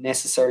don't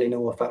necessarily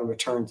know if I'll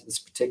return to this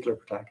particular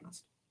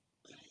protagonist.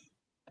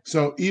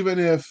 So even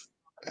if,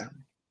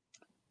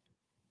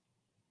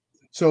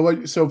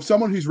 so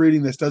someone who's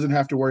reading this doesn't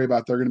have to worry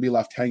about they're going to be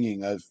left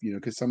hanging of,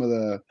 because some of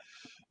the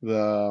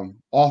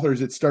authors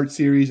that start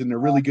series and they're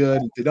really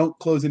good, they don't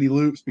close any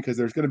loops because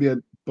there's going to be a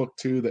book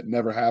 2 that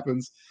never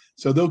happens.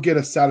 So they'll get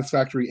a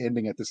satisfactory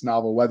ending at this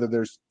novel, whether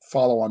there's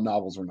follow-on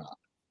novels or not.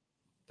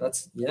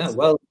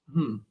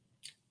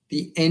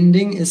 The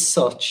ending is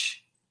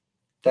such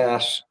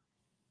that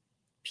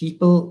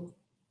people,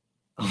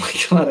 oh my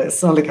God, it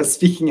sounds like I'm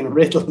speaking in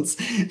riddles,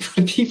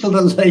 but people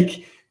that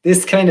like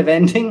this kind of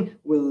ending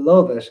will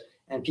love it,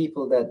 and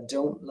people that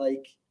don't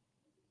like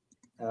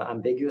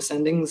ambiguous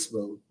endings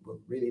will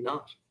really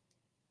not.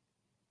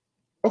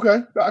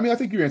 Okay. I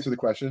think you answered the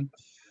question.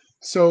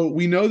 So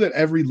we know that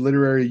every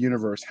literary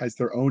universe has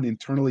their own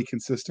internally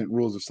consistent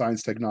rules of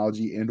science,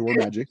 technology, and or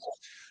magic.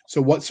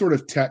 So what sort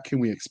of tech can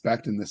we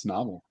expect in this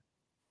novel?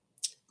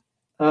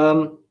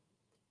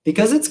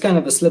 Because it's kind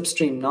of a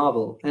slipstream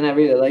novel, and I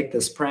really like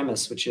this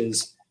premise, which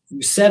is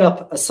you set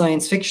up a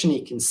science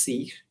fiction-y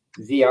conceit.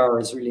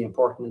 VR is really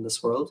important in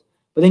this world,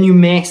 but then you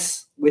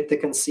mess with the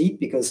conceit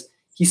because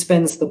he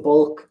spends the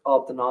bulk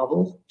of the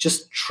novel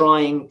just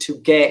trying to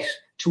get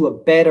to a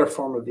better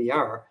form of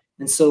VR.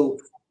 And so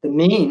the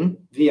main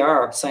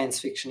VR science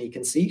fiction-y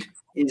conceit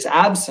is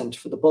absent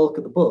for the bulk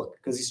of the book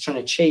because he's trying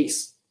to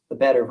chase the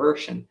better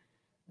version.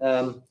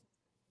 I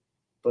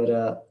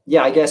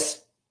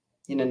guess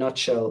in a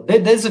nutshell,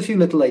 there's a few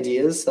little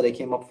ideas that I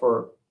came up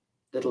for,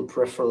 little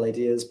peripheral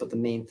ideas, but the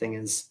main thing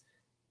is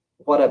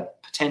what a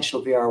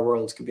potential VR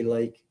world could be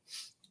like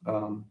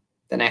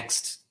the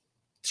next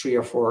 3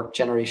 or 4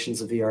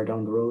 generations of VR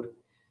down the road.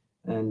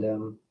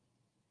 And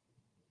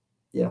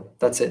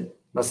that's it.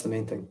 That's the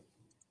main thing.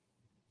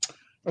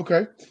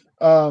 Okay.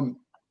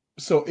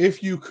 So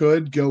if you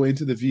could go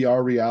into the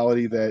VR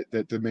reality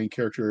that the main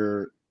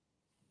character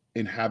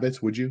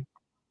inhabits, would you?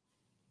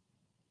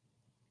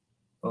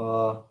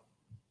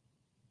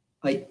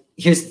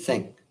 Here's the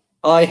thing.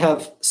 I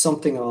have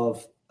something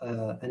of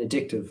an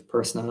addictive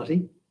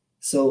personality.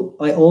 So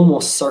I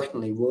almost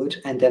certainly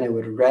would, and then I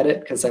would regret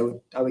it because I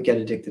would get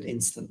addicted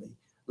instantly.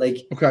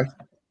 Like, okay,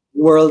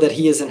 the world that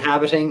he is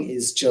inhabiting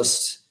is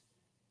just,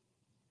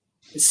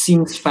 it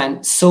seems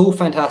so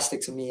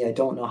fantastic to me. I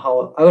don't know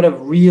how I would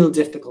have real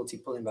difficulty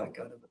pulling back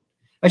out of it.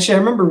 Actually, I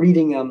remember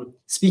reading,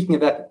 speaking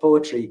of epic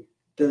poetry,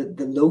 the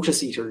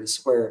Lotus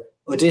Eaters, where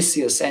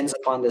Odysseus ends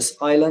up on this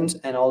island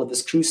and all of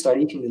his crew start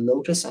eating the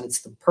lotus, and it's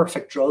the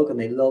perfect drug and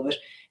they love it.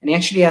 And he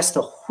actually has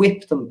to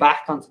whip them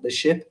back onto the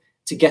ship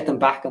to get them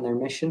back on their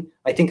mission.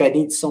 I think I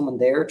need someone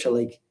there to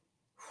like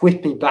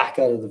whip me back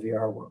out of the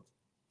VR world.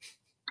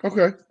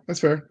 Okay, that's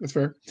fair. That's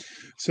fair.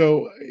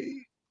 So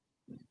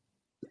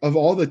of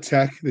all the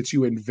tech that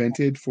you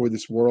invented for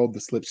this world, the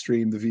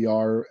slipstream, the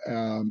VR,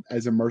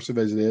 as immersive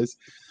as it is,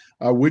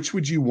 which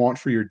would you want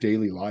for your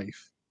daily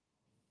life?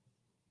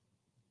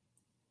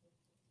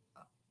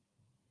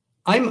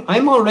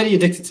 I'm already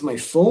addicted to my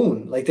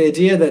phone. Like the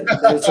idea that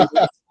there's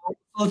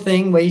a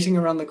thing waiting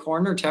around the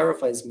corner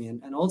terrifies me,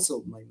 and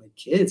also my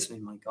kids. I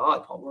mean, my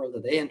God, what world are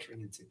they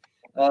entering into?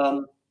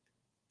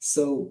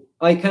 So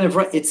I kind of,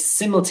 it's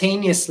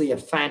simultaneously a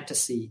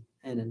fantasy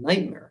and a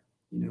nightmare,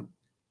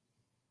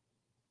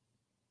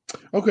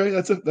 Okay,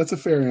 that's a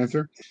fair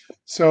answer.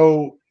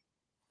 So,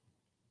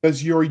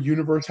 does your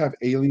universe have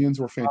aliens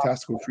or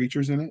fantastical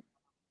creatures in it?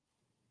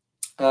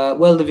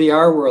 Well, the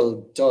VR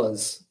world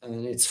does,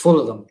 and it's full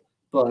of them.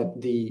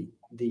 But the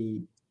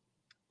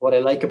what I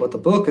like about the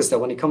book is that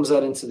when it comes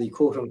out into the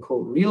quote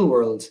unquote real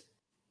world,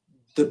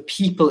 the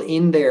people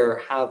in there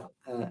have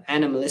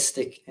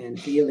animalistic and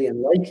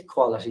alien like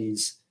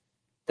qualities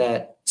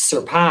that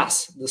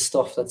surpass the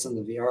stuff that's in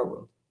the VR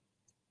world.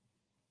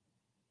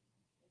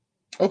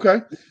 Okay,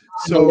 In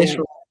a so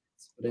literal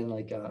sense, but in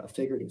like a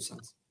figurative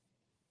sense.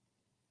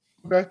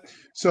 okay,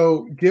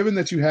 so given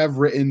that you have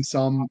written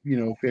some,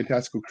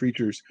 fantastical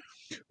creatures,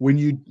 when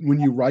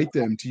you write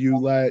them, do you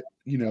let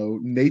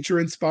nature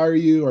inspire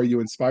you? Are you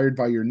inspired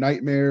by your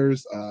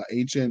nightmares,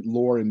 ancient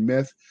lore and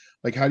myth?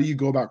 Like, how do you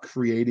go about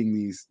creating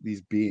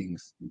these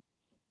beings?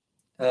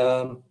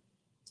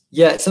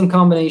 Yeah, some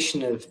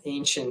combination of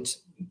ancient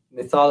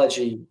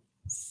mythology,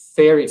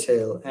 fairy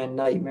tale, and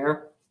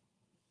nightmare.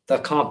 The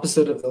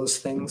composite of those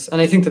things,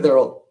 and I think that they're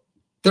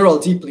all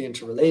deeply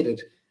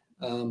interrelated.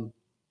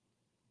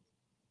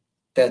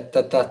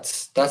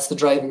 That's the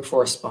driving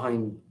force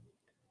behind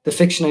the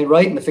fiction I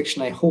write and the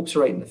fiction I hope to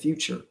write in the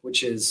future,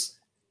 which is,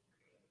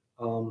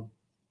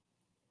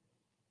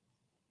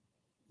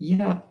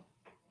 yeah,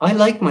 I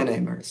like my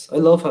nightmares. I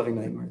love having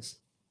nightmares.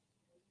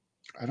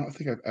 I don't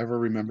think I've ever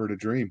remembered a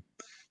dream,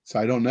 so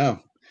I don't know.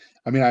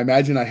 I mean, I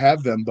imagine I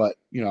have them, but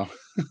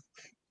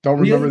don't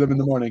remember Really? them in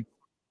the morning.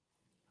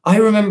 I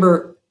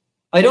remember,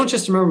 I don't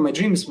just remember my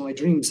dreams, but my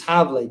dreams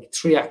have like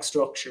 3-act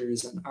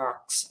structures and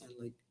arcs and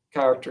like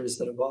characters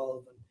that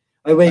evolve. And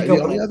I wake The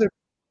up only and other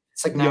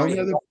it's like the only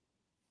narrative.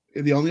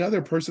 other the only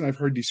other person I've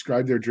heard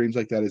describe their dreams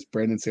like that is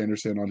Brandon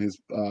Sanderson on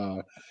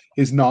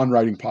his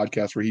non-writing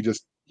podcast where he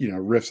just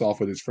riffs off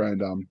with his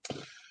friend.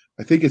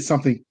 I think it's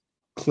something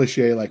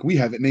cliche like we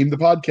haven't named the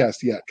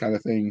podcast yet kind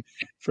of thing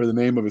for the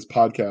name of his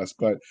podcast.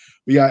 But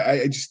yeah,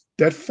 I just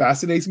that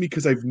fascinates me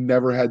because I've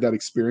never had that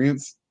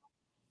experience.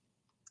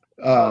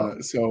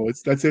 So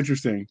that's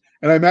interesting,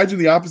 and I imagine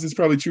the opposite is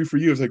probably true for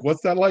you. It's like,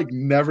 what's that like?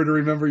 Never to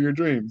remember your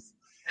dreams.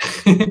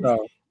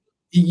 So,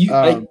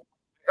 I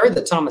heard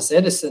that Thomas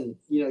Edison,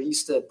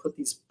 used to put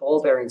these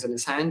ball bearings in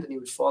his hand and he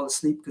would fall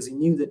asleep because he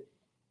knew that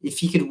if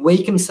he could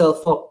wake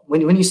himself up,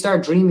 when you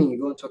start dreaming, you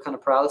go into a kind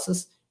of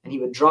paralysis, and he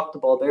would drop the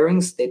ball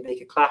bearings, they'd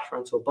make a clatter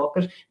into a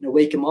bucket, and it'd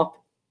wake him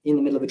up in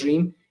the middle of a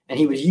dream, and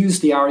he would use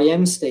the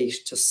REM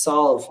state to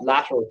solve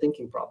lateral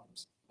thinking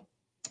problems.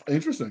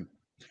 Interesting.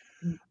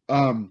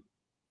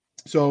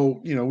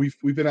 So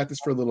we've been at this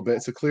for a little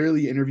bit. So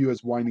clearly, the interview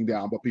is winding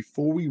down. But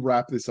before we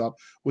wrap this up,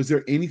 was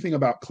there anything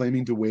about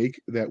Claiming to Wake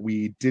that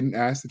we didn't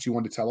ask that you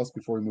wanted to tell us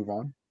before we move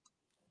on?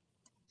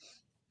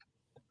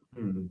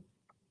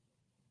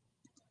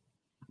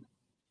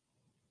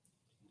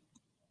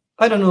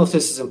 I don't know if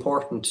this is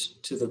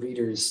important to the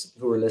readers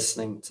who are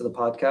listening to the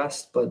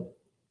podcast, but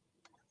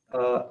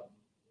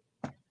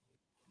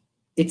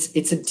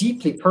it's a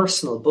deeply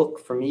personal book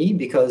for me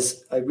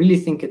because I really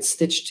think it's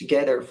stitched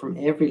together from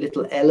every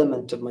little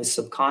element of my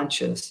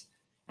subconscious.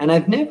 And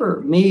I've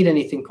never made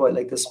anything quite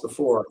like this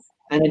before.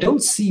 And I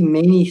don't see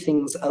many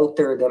things out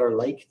there that are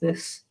like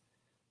this.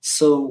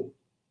 So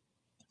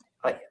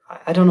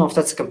I don't know if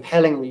that's a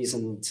compelling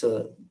reason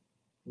to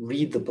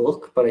read the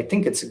book, but I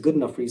think it's a good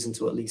enough reason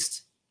to at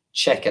least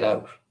check it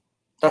out.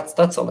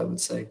 That's all I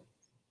would say.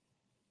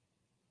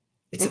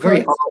 It's a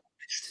very odd.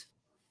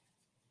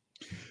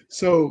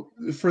 So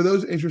for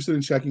those interested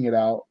in checking it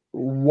out,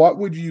 what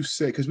would you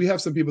say? Because we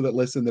have some people that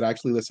listen that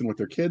actually listen with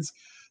their kids.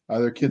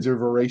 Their kids are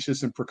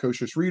voracious and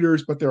precocious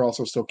readers, but they're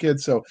also still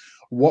kids. So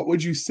what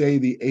would you say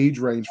the age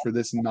range for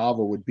this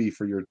novel would be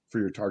for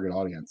your target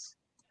audience?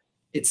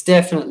 It's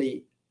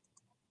definitely,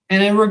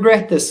 and I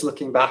regret this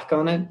looking back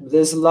on it,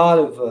 there's a lot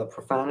of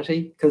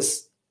profanity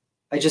because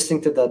I just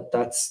think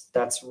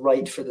that's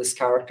right for this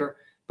character.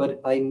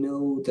 But I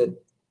know that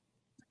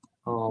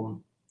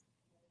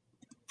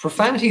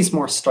profanity is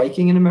more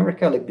striking in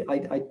America. Like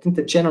I think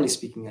that generally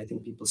speaking, I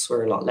think people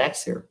swear a lot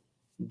less here.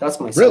 That's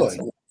my sense. Really?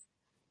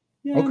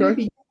 Yeah, Okay.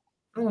 maybe,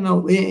 I don't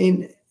know.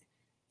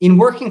 In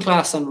working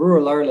class and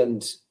rural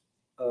Ireland,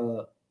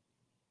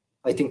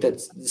 I think that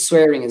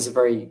swearing is a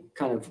very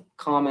kind of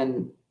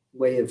common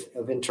way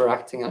of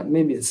interacting. And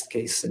maybe it's the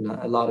case in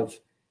a lot of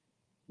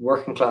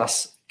working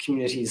class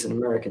communities in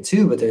America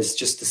too, but there's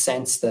just a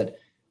sense that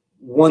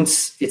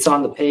once it's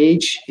on the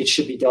page, it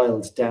should be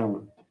dialed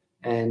down.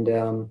 And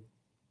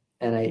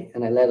I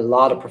let a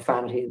lot of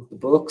profanity into the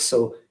book.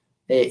 So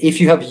if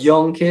you have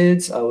young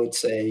kids, I would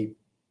say,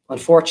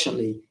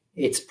 unfortunately,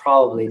 it's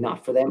probably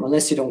not for them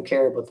unless you don't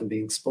care about them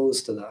being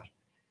exposed to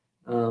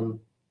that.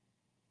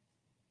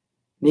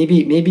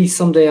 Maybe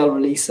someday I'll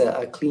release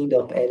a cleaned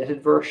up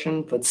edited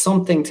version, but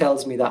something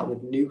tells me that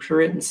would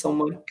neuter it in some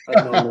way. I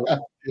don't know.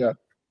 Yeah.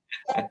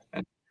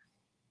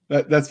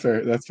 That's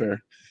fair. That's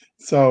fair.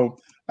 So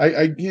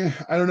I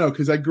don't know,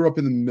 because I grew up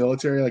in the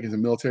military, like as a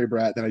military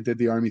brat. Then I did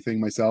the army thing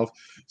myself,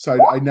 so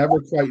I never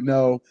quite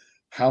know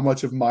how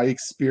much of my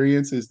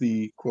experience is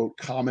the quote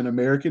common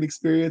American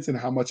experience and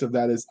how much of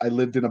that is I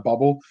lived in a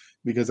bubble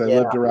because I Yeah.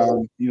 lived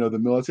around, the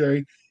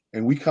military,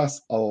 and we cuss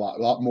a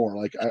lot more.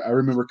 Like I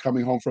remember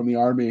coming home from the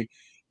army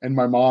and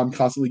my mom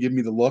constantly giving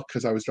me the look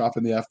because I was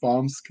dropping the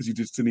F-bombs because you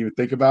just didn't even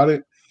think about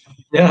it.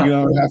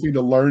 Yeah. Having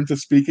to learn to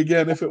speak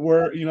again, if it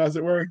were, as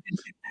it were.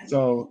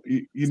 So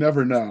you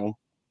never know.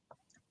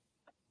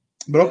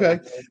 But okay,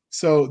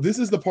 so this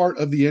is the part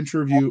of the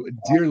interview,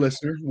 dear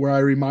listener, where I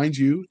remind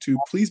you to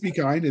please be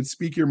kind and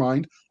speak your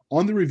mind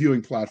on the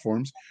reviewing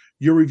platforms.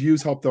 Your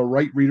reviews help the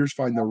right readers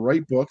find the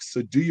right books,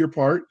 so do your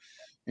part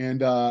and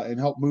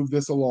help move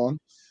this along.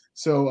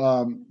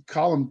 So,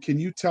 Colm, can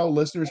you tell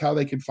listeners how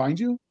they can find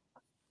you?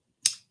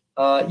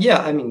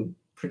 Yeah, I mean,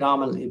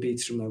 predominantly be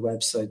through my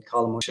website,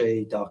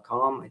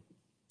 colmoshay.com.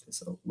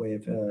 There's a way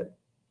of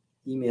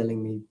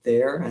emailing me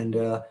there.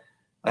 And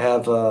I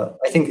have, I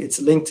think it's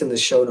linked in the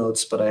show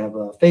notes, but I have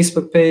a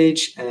Facebook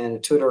page and a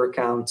Twitter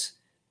account.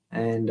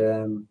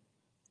 And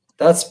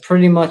that's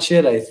pretty much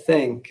it, I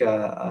think.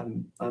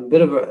 I'm a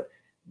bit of a,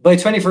 by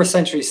 21st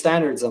century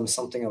standards, I'm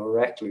something of a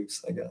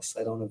recluse, I guess.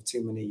 I don't have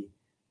too many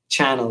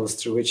channels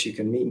through which you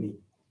can meet me.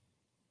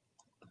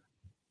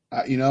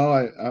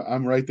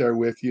 I'm right there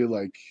with you.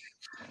 Like,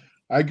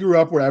 I grew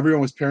up where everyone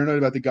was paranoid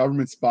about the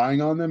government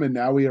spying on them, and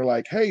now we are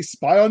like, "Hey,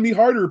 spy on me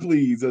harder,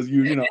 please!" As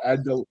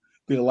add the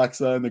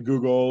Alexa and the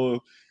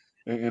Google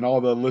and all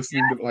the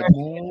listening to like,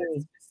 no,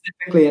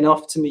 Specifically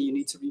enough to me, you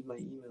need to read my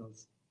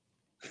emails.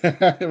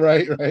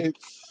 right.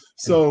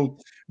 So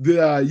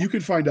you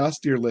can find us,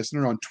 dear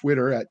listener, on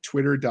Twitter at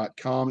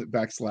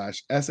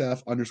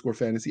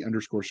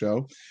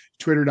twitter.com/SF_fantasy_show,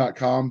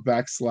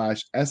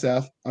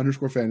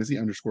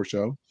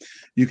 twitter.com/SF_fantasy_show.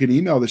 You can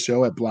email the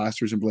show at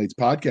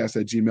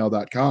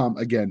blastersandbladespodcast@gmail.com.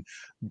 Again,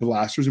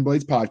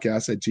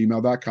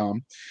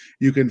 blastersandbladespodcast@gmail.com.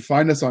 You can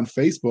find us on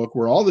Facebook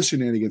where all the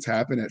shenanigans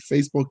happen at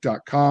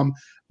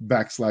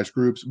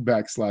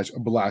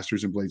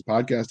facebook.com/groups/Blasters and Blades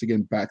Podcast.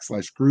 Again,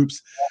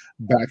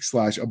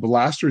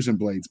 /groups/Blasters and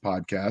Blades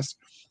Podcast.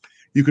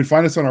 You can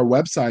find us on our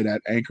website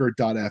at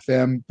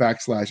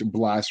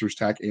anchor.fm/blasters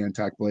and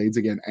tack blades.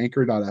 Again,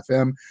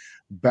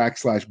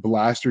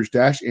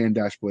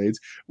 anchor.fm/blasters-and-blades,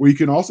 where you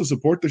can also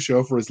support the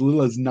show for as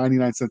little as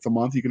 99 cents a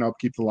month. You can help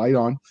keep the light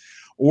on,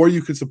 or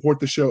you can support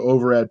the show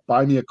over at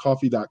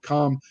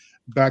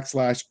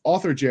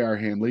buymeacoffee.com/author J.R.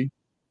 Handley.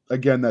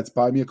 Again, that's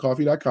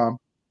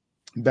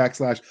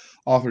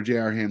buymeacoffee.com/author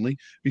J.R. Handley.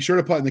 Be sure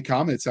to put in the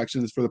comment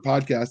sections for the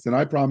podcast, and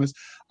I promise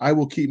I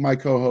will keep my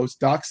co-hosts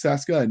Doc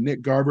Seska and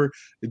Nick Garber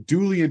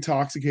duly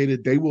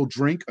intoxicated. They will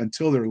drink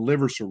until their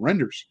liver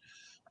surrenders.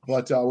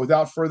 But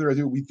without further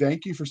ado, we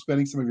thank you for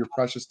spending some of your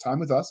precious time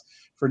with us.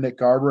 For Nick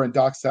Garber and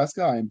Doc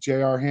Seska, I am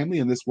J.R. Handley,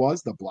 and this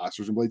was the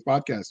Blasters and Blades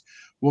Podcast.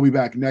 We'll be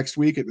back next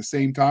week at the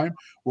same time,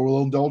 where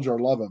we'll indulge our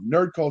love of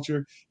nerd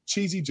culture,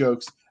 cheesy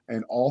jokes,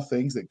 and all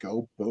things that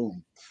go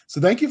boom.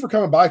 So thank you for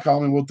coming by,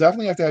 Colm. We'll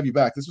definitely have to have you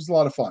back. This was a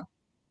lot of fun.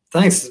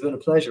 Thanks. It's been a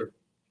pleasure.